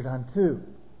ministered unto.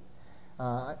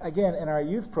 Again, in our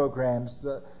youth programs,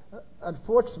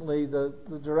 unfortunately,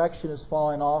 the direction is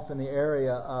falling off in the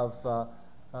area of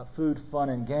food, fun,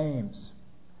 and games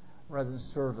rather than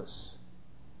service.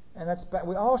 And that's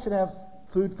we all should have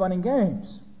food, fun, and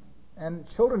games. And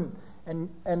children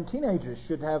and teenagers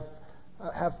should have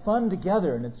fun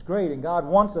together, and it's great. And God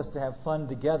wants us to have fun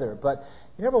together, but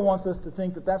He never wants us to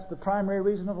think that that's the primary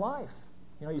reason of life.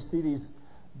 You know, you see these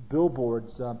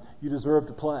billboards, you deserve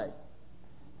to play,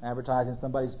 advertising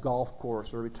somebody's golf course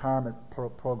or retirement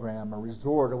program or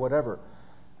resort or whatever.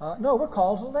 No, we're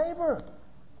called to labor.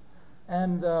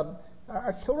 And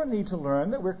our children need to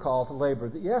learn that we're called to labor.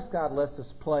 That yes, God lets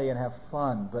us play and have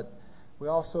fun, but we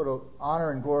also to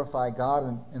honor and glorify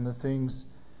God in the things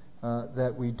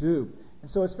that we do. And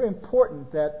so it's very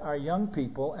important that our young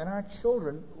people and our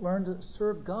children learn to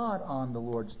serve God on the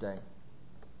Lord's Day.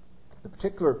 The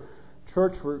particular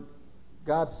church where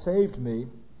God saved me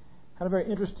had a very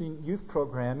interesting youth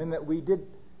program in that we did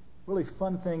really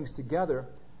fun things together,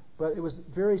 but it was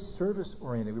very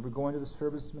service-oriented. We were going to the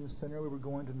Servicemen's Center, we were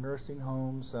going to nursing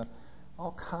homes,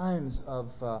 all kinds of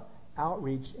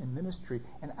outreach and ministry.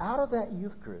 And out of that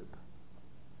youth group,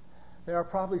 there are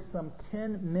probably some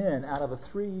 10 men out of a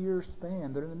 3-year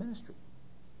span that are in the ministry.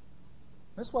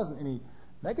 This wasn't any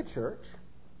megachurch.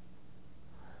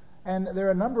 And there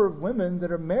are a number of women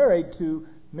that are married to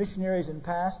missionaries and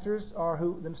pastors, or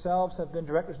who themselves have been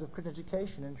directors of Christian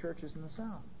education in churches in the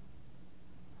South.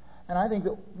 And I think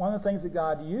that one of the things that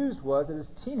God used was that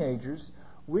as teenagers,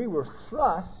 we were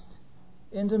thrust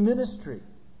into ministry.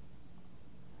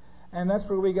 And that's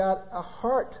where we got a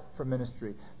heart for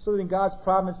ministry. So that in God's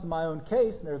providence in my own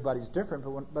case, and everybody's different,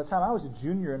 but by the time I was a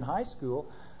junior in high school,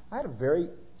 I had a very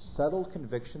settled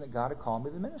conviction that God had called me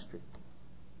to the ministry.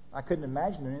 I couldn't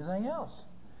imagine anything else.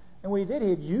 And what He did, He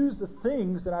had used the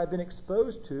things that I'd been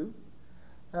exposed to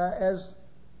as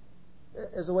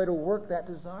a way to work that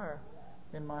desire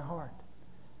in my heart.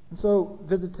 And so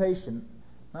visitation,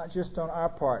 not just on our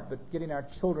part, but getting our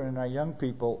children and our young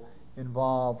people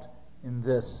involved in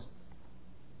this.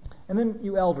 And then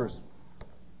you elders.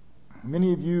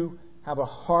 Many of you have a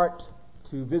heart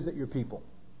to visit your people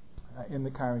in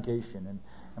the congregation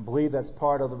and believe that's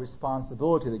part of the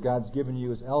responsibility that God's given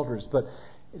you as elders. But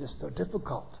it is so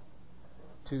difficult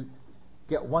to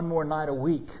get one more night a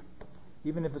week,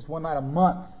 even if it's one night a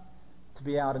month, to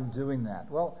be out and doing that.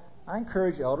 Well, I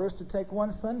encourage elders to take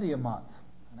one Sunday a month,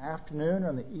 an afternoon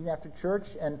or in the evening after church,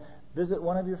 and visit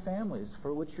one of your families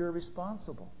for which you're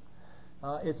responsible.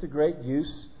 It's a great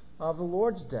use of the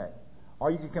Lord's Day.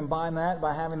 Or you can combine that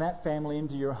by having that family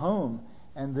into your home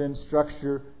and then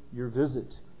structure your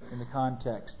visit in the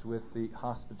context with the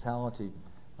hospitality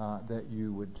that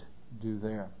you would do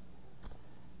there.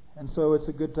 And so it's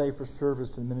a good day for service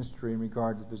and ministry in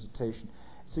regard to visitation.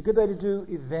 It's a good day to do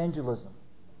evangelism.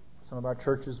 Some of our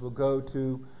churches will go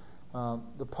to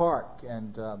the park,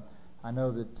 and I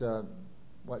know that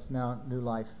what's now New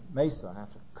Life Mesa. I have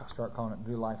to start calling it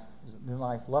New Life. Is it New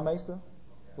Life La Mesa?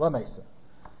 La Mesa.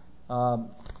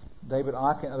 David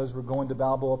Ock and others were going to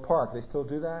Balboa Park. They still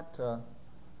do that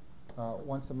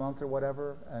once a month or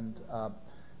whatever, and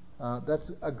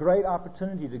that's a great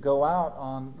opportunity to go out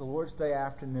on the Lord's Day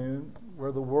afternoon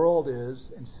where the world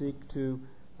is and seek to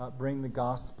bring the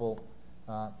gospel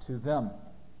to them.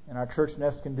 In our church in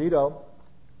Escondido,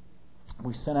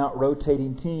 we sent out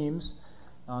rotating teams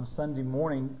on Sunday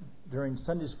morning during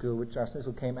Sunday school, which our Sunday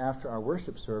school came after our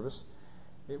worship service.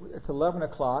 It's 11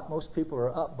 o'clock. Most people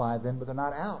are up by then, but they're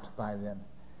not out by then.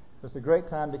 It's a great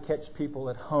time to catch people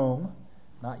at home,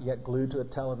 not yet glued to a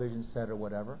television set or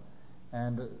whatever,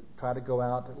 and try to go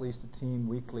out, at least a team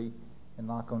weekly, and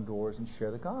knock on doors and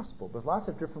share the gospel. There's lots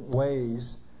of different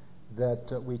ways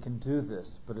that we can do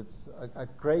this, but it's a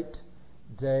great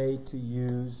day to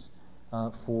use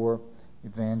for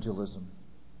evangelism.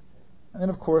 And then,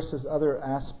 of course, there's other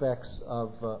aspects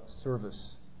of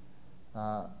service.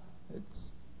 It's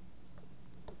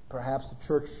perhaps the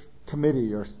church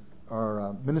committee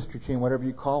or ministry team, whatever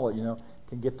you call it,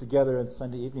 can get together on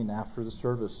Sunday evening after the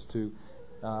service to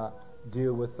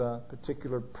deal with a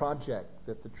particular project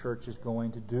that the church is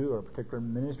going to do or a particular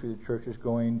ministry the church is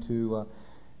going to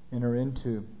enter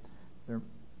into. There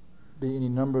be any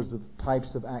numbers of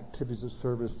types of activities of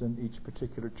service in each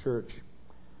particular church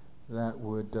that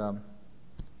would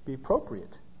be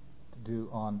appropriate to do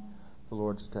on the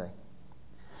Lord's Day.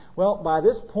 Well, by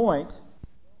this point,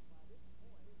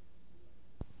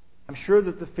 I'm sure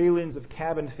that the feelings of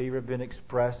cabin fever have been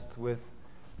expressed with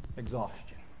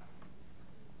exhaustion.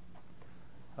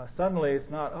 Suddenly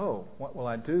it's not, what will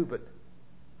I do? But,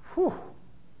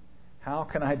 how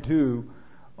can I do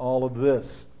all of this?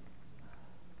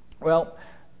 Well,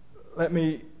 let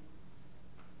me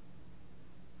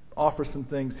offer some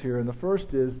things here. And the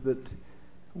first is that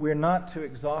we're not to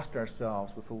exhaust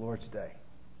ourselves with the Lord's Day.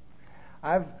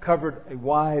 I've covered a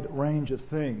wide range of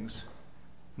things,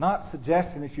 not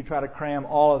suggesting that you try to cram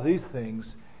all of these things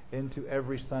into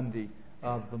every Sunday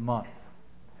of the month.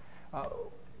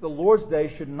 The Lord's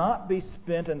Day should not be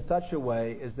spent in such a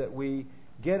way as that we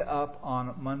get up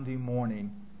on Monday morning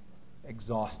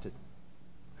exhausted.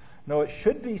 No, it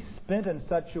should be spent in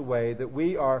such a way that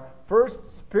we are first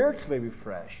spiritually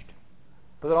refreshed,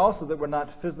 but also that we're not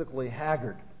physically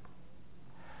haggard,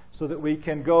 so that we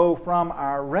can go from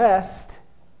our rest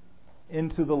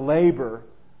into the labor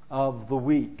of the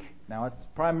week. Now, it's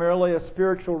primarily a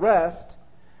spiritual rest,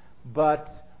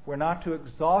 but we're not to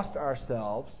exhaust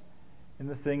ourselves in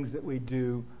the things that we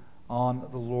do on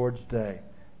the Lord's Day.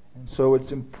 And so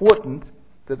it's important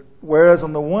that whereas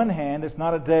on the one hand it's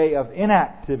not a day of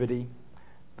inactivity,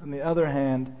 on the other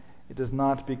hand it does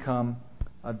not become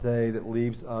a day that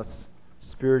leaves us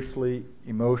spiritually,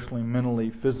 emotionally,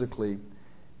 mentally, physically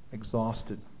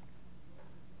exhausted.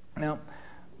 Now,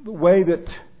 the way that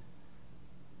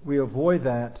we avoid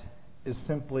that is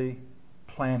simply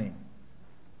planning.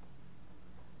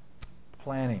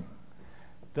 Planning.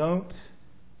 Don't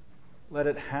let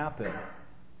it happen,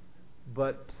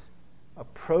 but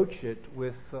approach it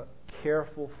with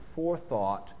careful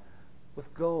forethought, with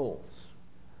goals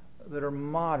that are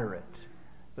moderate,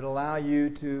 that allow you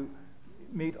to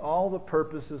meet all the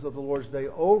purposes of the Lord's Day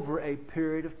over a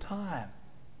period of time.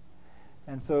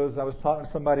 And so, as I was talking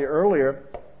to somebody earlier,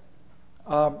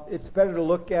 it's better to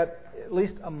look at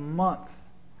least a month,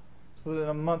 so that in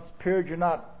a month's period you're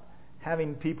not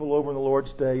having people over on the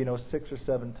Lord's Day, 6 or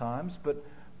 7 times, but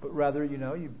rather,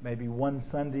 you maybe one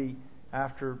Sunday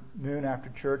afternoon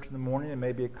after church in the morning, and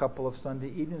maybe a couple of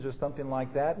Sunday evenings or something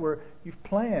like that, where you've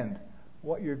planned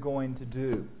what you're going to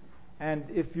do. And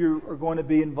if you are going to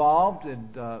be involved in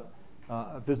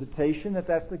a visitation,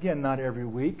 that's again not every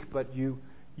week, but you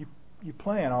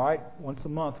plan. All right, once a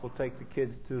month we'll take the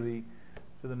kids to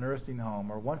the nursing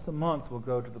home, or once a month we'll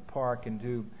go to the park and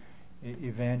do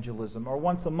evangelism, or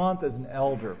once a month as an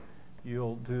elder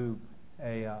you'll do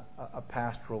a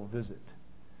pastoral visit,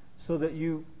 so that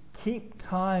you keep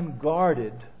time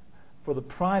guarded for the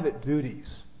private duties,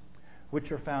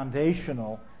 which are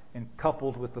foundational and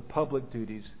coupled with the public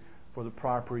duties for the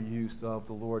proper use of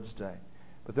the Lord's Day.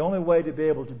 But the only way to be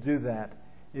able to do that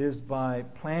is by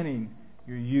planning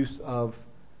your use of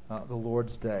the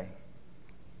Lord's Day.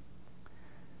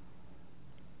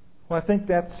 Well, I think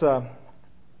that's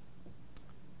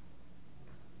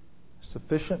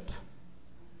sufficient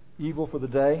evil for the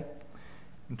day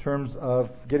in terms of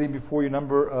getting before you a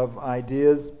number of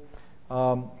ideas.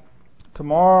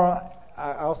 Tomorrow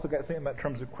I also got thinking about in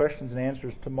terms of questions and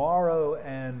answers. Tomorrow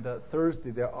and Thursday,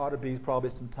 there ought to be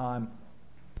probably some time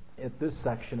at this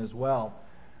section as well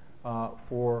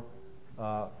for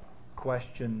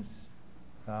questions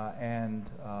and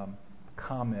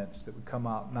comments that would come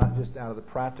out, not just out of the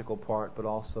practical part, but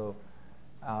also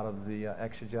out of the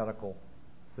exegetical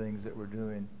things that we're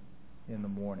doing in the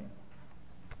morning.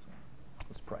 So,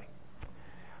 let's pray.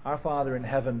 Our Father in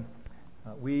heaven,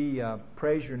 we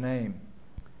praise your name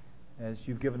as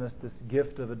you've given us this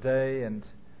gift of a day, and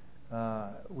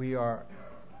we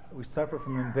suffer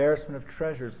from embarrassment of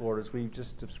treasures, Lord, as we just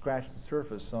have scratched the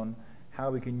surface on how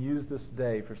we can use this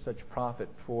day for such profit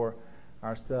for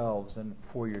ourselves and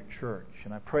for your church.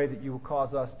 And I pray that you will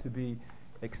cause us to be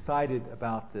excited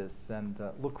about this and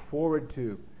look forward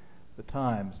to the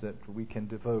times that we can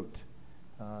devote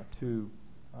to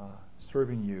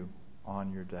serving you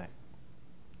on your day.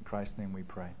 In Christ's name we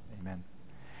pray. Amen.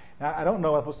 Now, I don't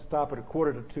know if we'll stop at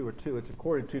 1:45 or 2. It's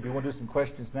 1:45. If you want to do some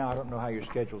questions now, I don't know how your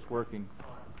schedule's working.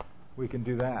 We can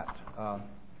do that.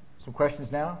 Some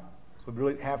questions now? So we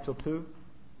really have till 2?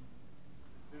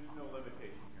 There's no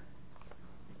limitation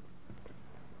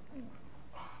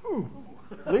here. Ooh.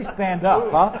 At least stand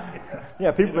up, huh?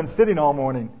 Yeah, people have been sitting all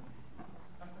morning.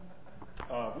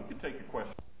 We can take your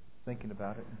question. Thinking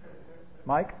about it.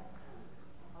 Mike?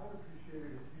 I would appreciate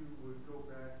it if you would go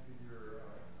back to your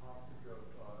topic of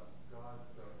God's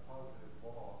positive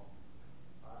law.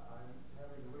 I'm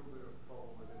having a little bit of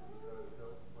trouble with it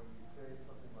because when you say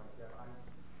something like that,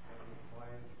 with my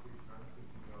education, I'm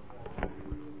thinking of all the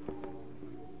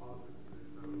legal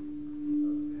positivism,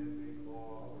 man-made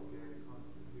law, organic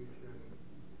constitution,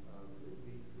 it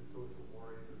meets the social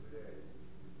mores of the day.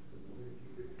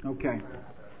 Okay.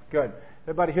 Good.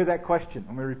 Everybody hear that question?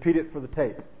 I'm going to repeat it for the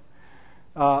tape.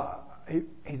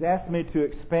 He's asked me to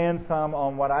expand some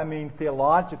on what I mean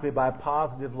theologically by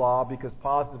positive law, because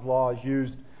positive law is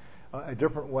used a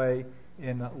different way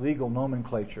in legal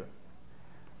nomenclature.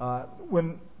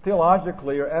 When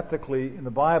theologically or ethically in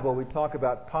the Bible we talk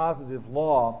about positive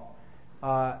law,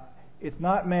 it's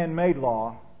not man-made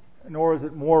law, nor is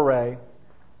it moray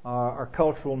or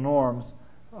cultural norms.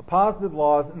 A positive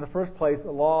law is, in the first place, a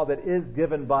law that is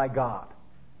given by God.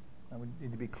 And we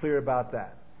need to be clear about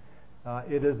that.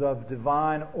 It is of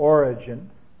divine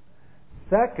origin.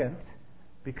 Second,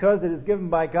 because it is given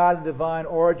by God in divine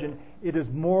origin, it is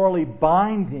morally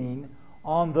binding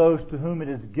on those to whom it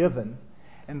is given.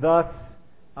 And thus,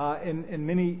 in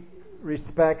many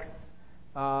respects,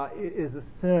 it is a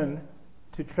sin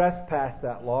to trespass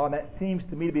that law. And that seems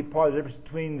to me to be part of the difference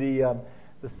between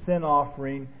the sin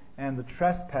offering and the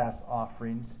trespass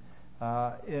offerings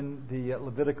in the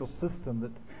Levitical system,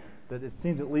 that it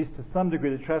seems, at least to some degree,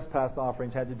 the trespass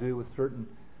offerings had to do with certain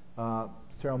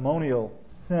ceremonial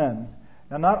sins.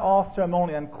 Now, not all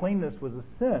ceremonial uncleanness was a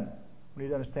sin. We need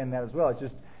to understand that as well. It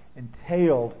just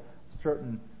entailed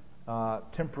certain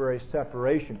temporary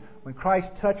separation. When Christ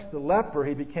touched the leper,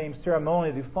 he became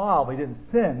ceremonially defiled, but he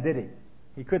didn't sin, did he?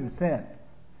 He couldn't sin.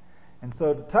 And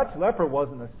so to touch leper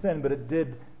wasn't a sin, but it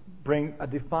did bring a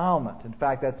defilement. In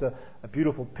fact, that's a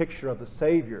beautiful picture of the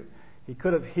Savior. He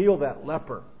could have healed that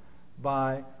leper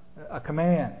by a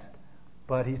command,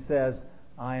 but he says,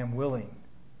 I am willing.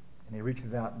 And he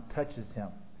reaches out and touches him.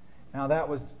 Now, that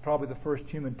was probably the first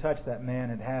human touch that man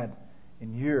had had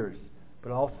in years,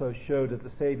 but also showed that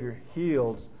the Savior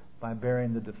heals by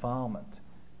bearing the defilement.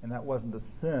 And that wasn't a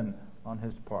sin on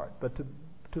his part. But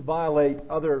to violate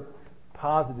other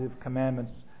positive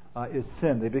commandments is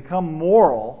sin. They become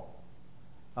moral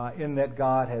in that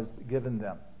God has given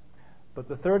them. But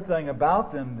the third thing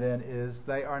about them then is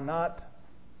they are not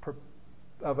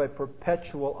of a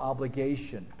perpetual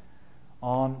obligation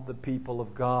on the people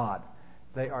of God.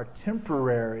 They are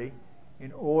temporary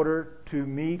in order to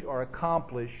meet or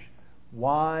accomplish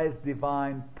wise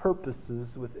divine purposes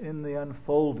within the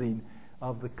unfolding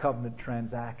of the covenant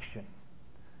transaction.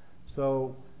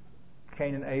 So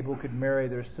Cain and Abel could marry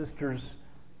their sisters.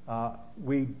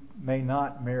 We may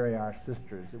not marry our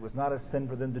sisters. It was not a sin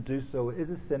for them to do so. It is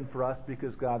a sin for us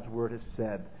because God's Word has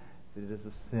said that it is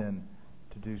a sin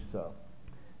to do so.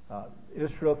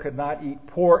 Israel could not eat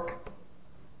pork.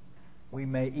 We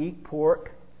may eat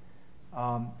pork.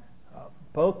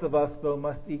 Both of us, though,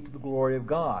 must eat to the glory of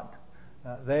God.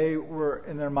 They were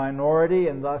in their minority,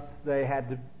 and thus they had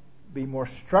to be more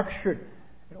structured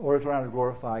in order to learn to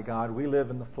glorify God. We live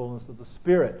in the fullness of the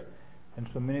Spirit. And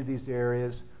so many of these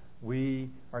areas we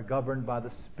are governed by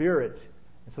the Spirit.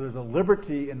 And so there's a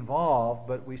liberty involved,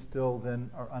 but we still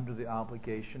then are under the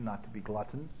obligation not to be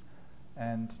gluttons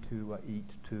and to eat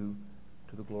to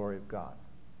the glory of God.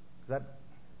 Does that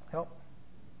help?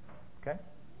 Okay?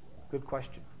 Good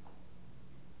question.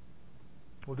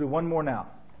 We'll do one more now.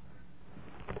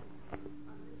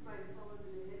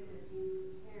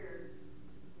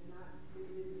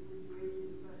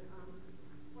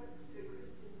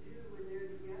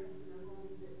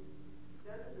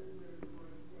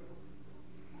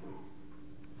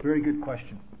 Very good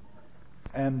question.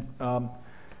 And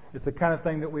it's the kind of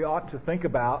thing that we ought to think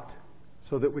about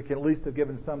so that we can at least have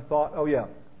given some thought. Oh, yeah.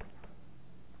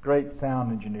 Great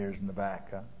sound engineers in the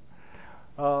back.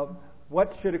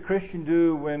 What should a Christian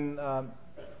do when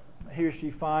he or she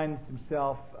finds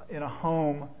himself in a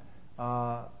home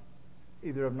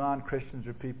either of non-Christians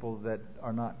or people that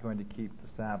are not going to keep the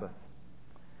Sabbath?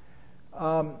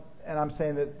 And I'm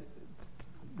saying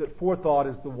that forethought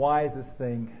is the wisest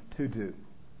thing to do.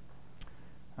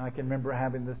 I can remember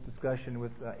having this discussion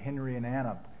with Henry and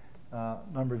Anna a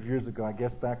number of years ago, I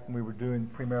guess back when we were doing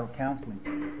premarital counseling.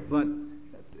 But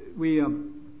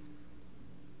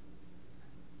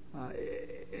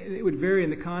it would vary in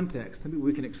the context. Some people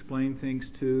we can explain things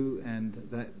to, and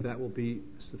that will be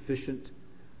sufficient.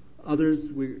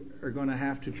 Others we are going to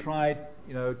have to try,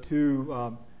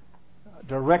 to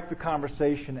direct the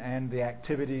conversation and the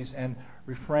activities and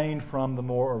refrain from the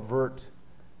more overt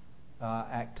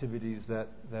activities that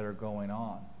are going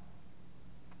on.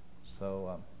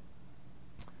 So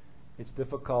it's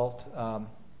difficult.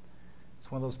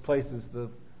 It's one of those places.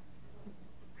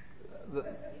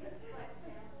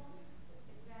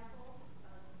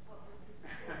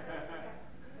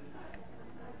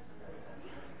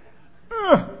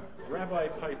 Rabbi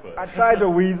Pipa. I tried to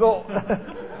weasel.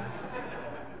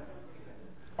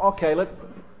 Okay,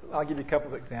 I'll give you a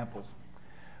couple of examples.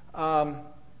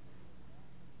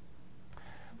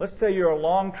 Let's say you're a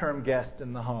long-term guest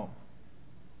in the home.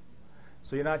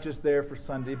 So you're not just there for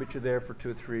Sunday, but you're there for 2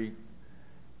 or 3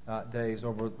 days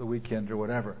over the weekend or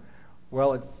whatever.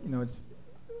 Well, you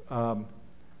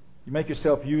make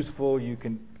yourself useful. You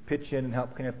can pitch in and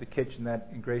help clean up the kitchen. That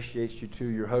ingratiates you to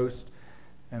your host.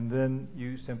 And then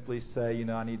you simply say,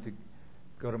 I need to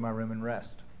go to my room and rest.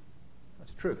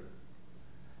 That's true.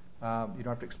 You don't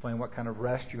have to explain what kind of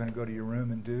rest you're going to go to your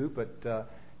room and do, but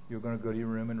you're going to go to your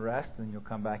room and rest, and you'll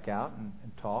come back out and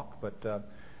talk. But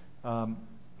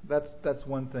that's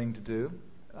one thing to do.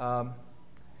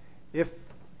 If,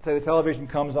 say, the television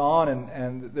comes on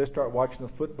and they start watching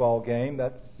the football game,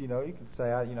 that's you can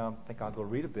say, I think I'll go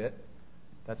read a bit.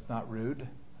 That's not rude.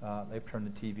 They've turned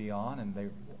the TV on, and they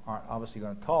aren't obviously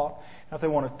going to talk. Now, if they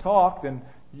want to talk, then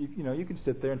you can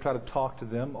sit there and try to talk to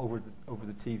them over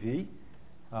the TV.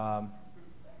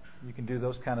 You can do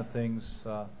those kind of things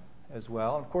as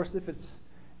well. And of course, if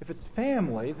it's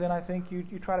family, then I think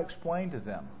you try to explain to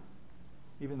them,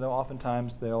 even though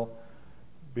oftentimes they'll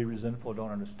be resentful or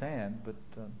don't understand. But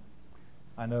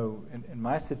I know in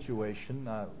my situation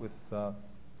with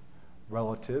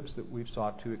relatives that we've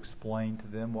sought to explain to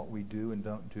them what we do and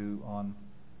don't do on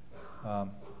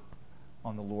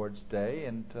the Lord's Day,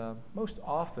 and most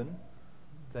often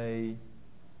they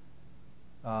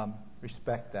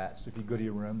respect that. So if you go to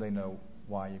your room, they know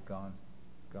why you've gone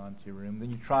to your room. Then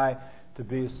you try to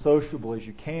be as sociable as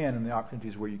you can in the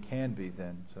opportunities where you can be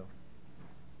then. So,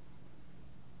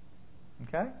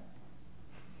 okay?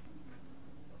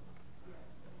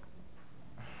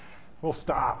 We'll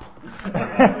stop. You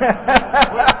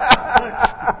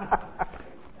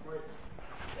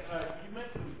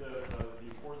mentioned the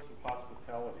importance of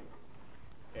hospitality.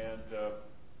 And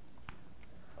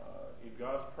in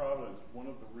God's providence, one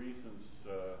of the reasons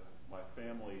my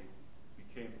family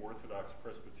became Orthodox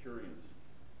Presbyterians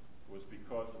was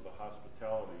because of the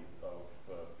hospitality of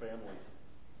families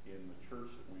in the church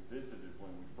that we visited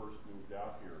when we first moved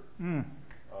out here.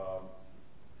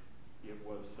 It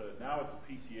was now it's a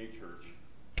PCA church,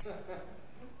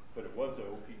 but it was an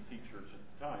OPC church at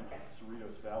the time,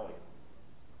 Cerritos Valley.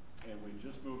 And we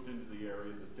just moved into the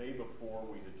area. The day before,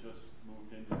 we had just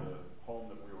moved into the home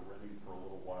that we were renting for a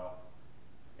little while.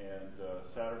 And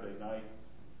Saturday night,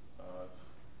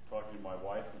 talking to my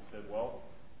wife, and said, well,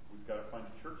 we've got to find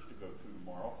a church to go to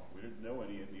tomorrow. We didn't know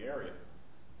any in the area.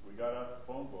 We got out the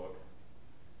phone book.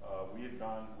 We had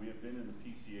been in the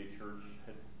PCA church,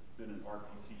 had been an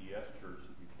RPCES church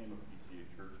that became a PCA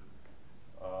church.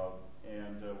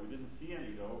 And we didn't see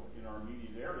any, though, in our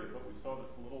immediate area, but we saw this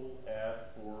little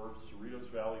ad for Cerritos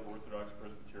Valley Orthodox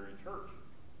Presbyterian Church.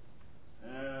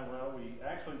 Well, we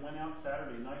actually went out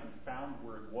Saturday night and found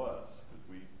where it was, because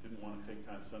we didn't want to take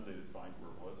time Sunday to find where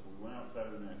it was. So we went out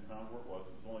Saturday night and found where it was.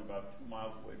 It was only about 2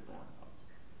 miles away from our house.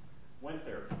 Went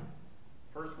there.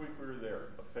 First week we were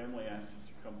there, a family asked us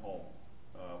to come home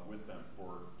with them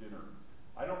for dinner.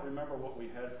 I don't remember what we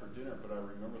had for dinner, but I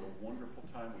remember the wonderful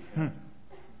time we had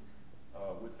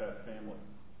with that family.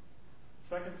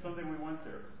 Second Sunday we went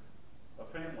there, a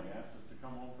family asked us to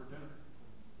come home for dinner.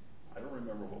 I don't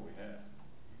remember what we had,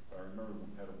 but I remember we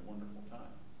had a wonderful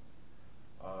time.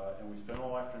 And we spent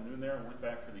all afternoon there and went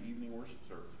back for the evening worship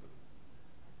service.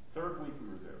 Third week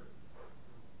we were there.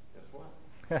 Guess what?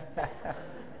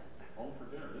 Home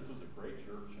for dinner. This was a great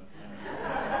church.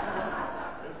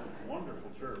 This is a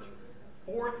wonderful church.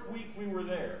 Fourth week we were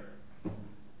there.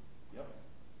 Yep.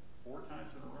 4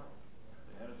 times in a row.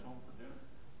 They had us home for dinner.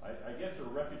 I guess our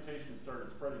reputation started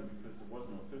spreading because there was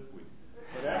no 5th week.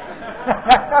 But actually,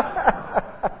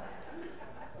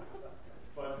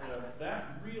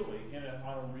 that really,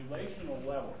 on a relational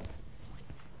level,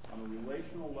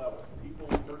 people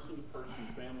person to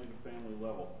person, family to family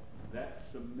level, that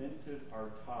cemented our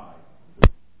tie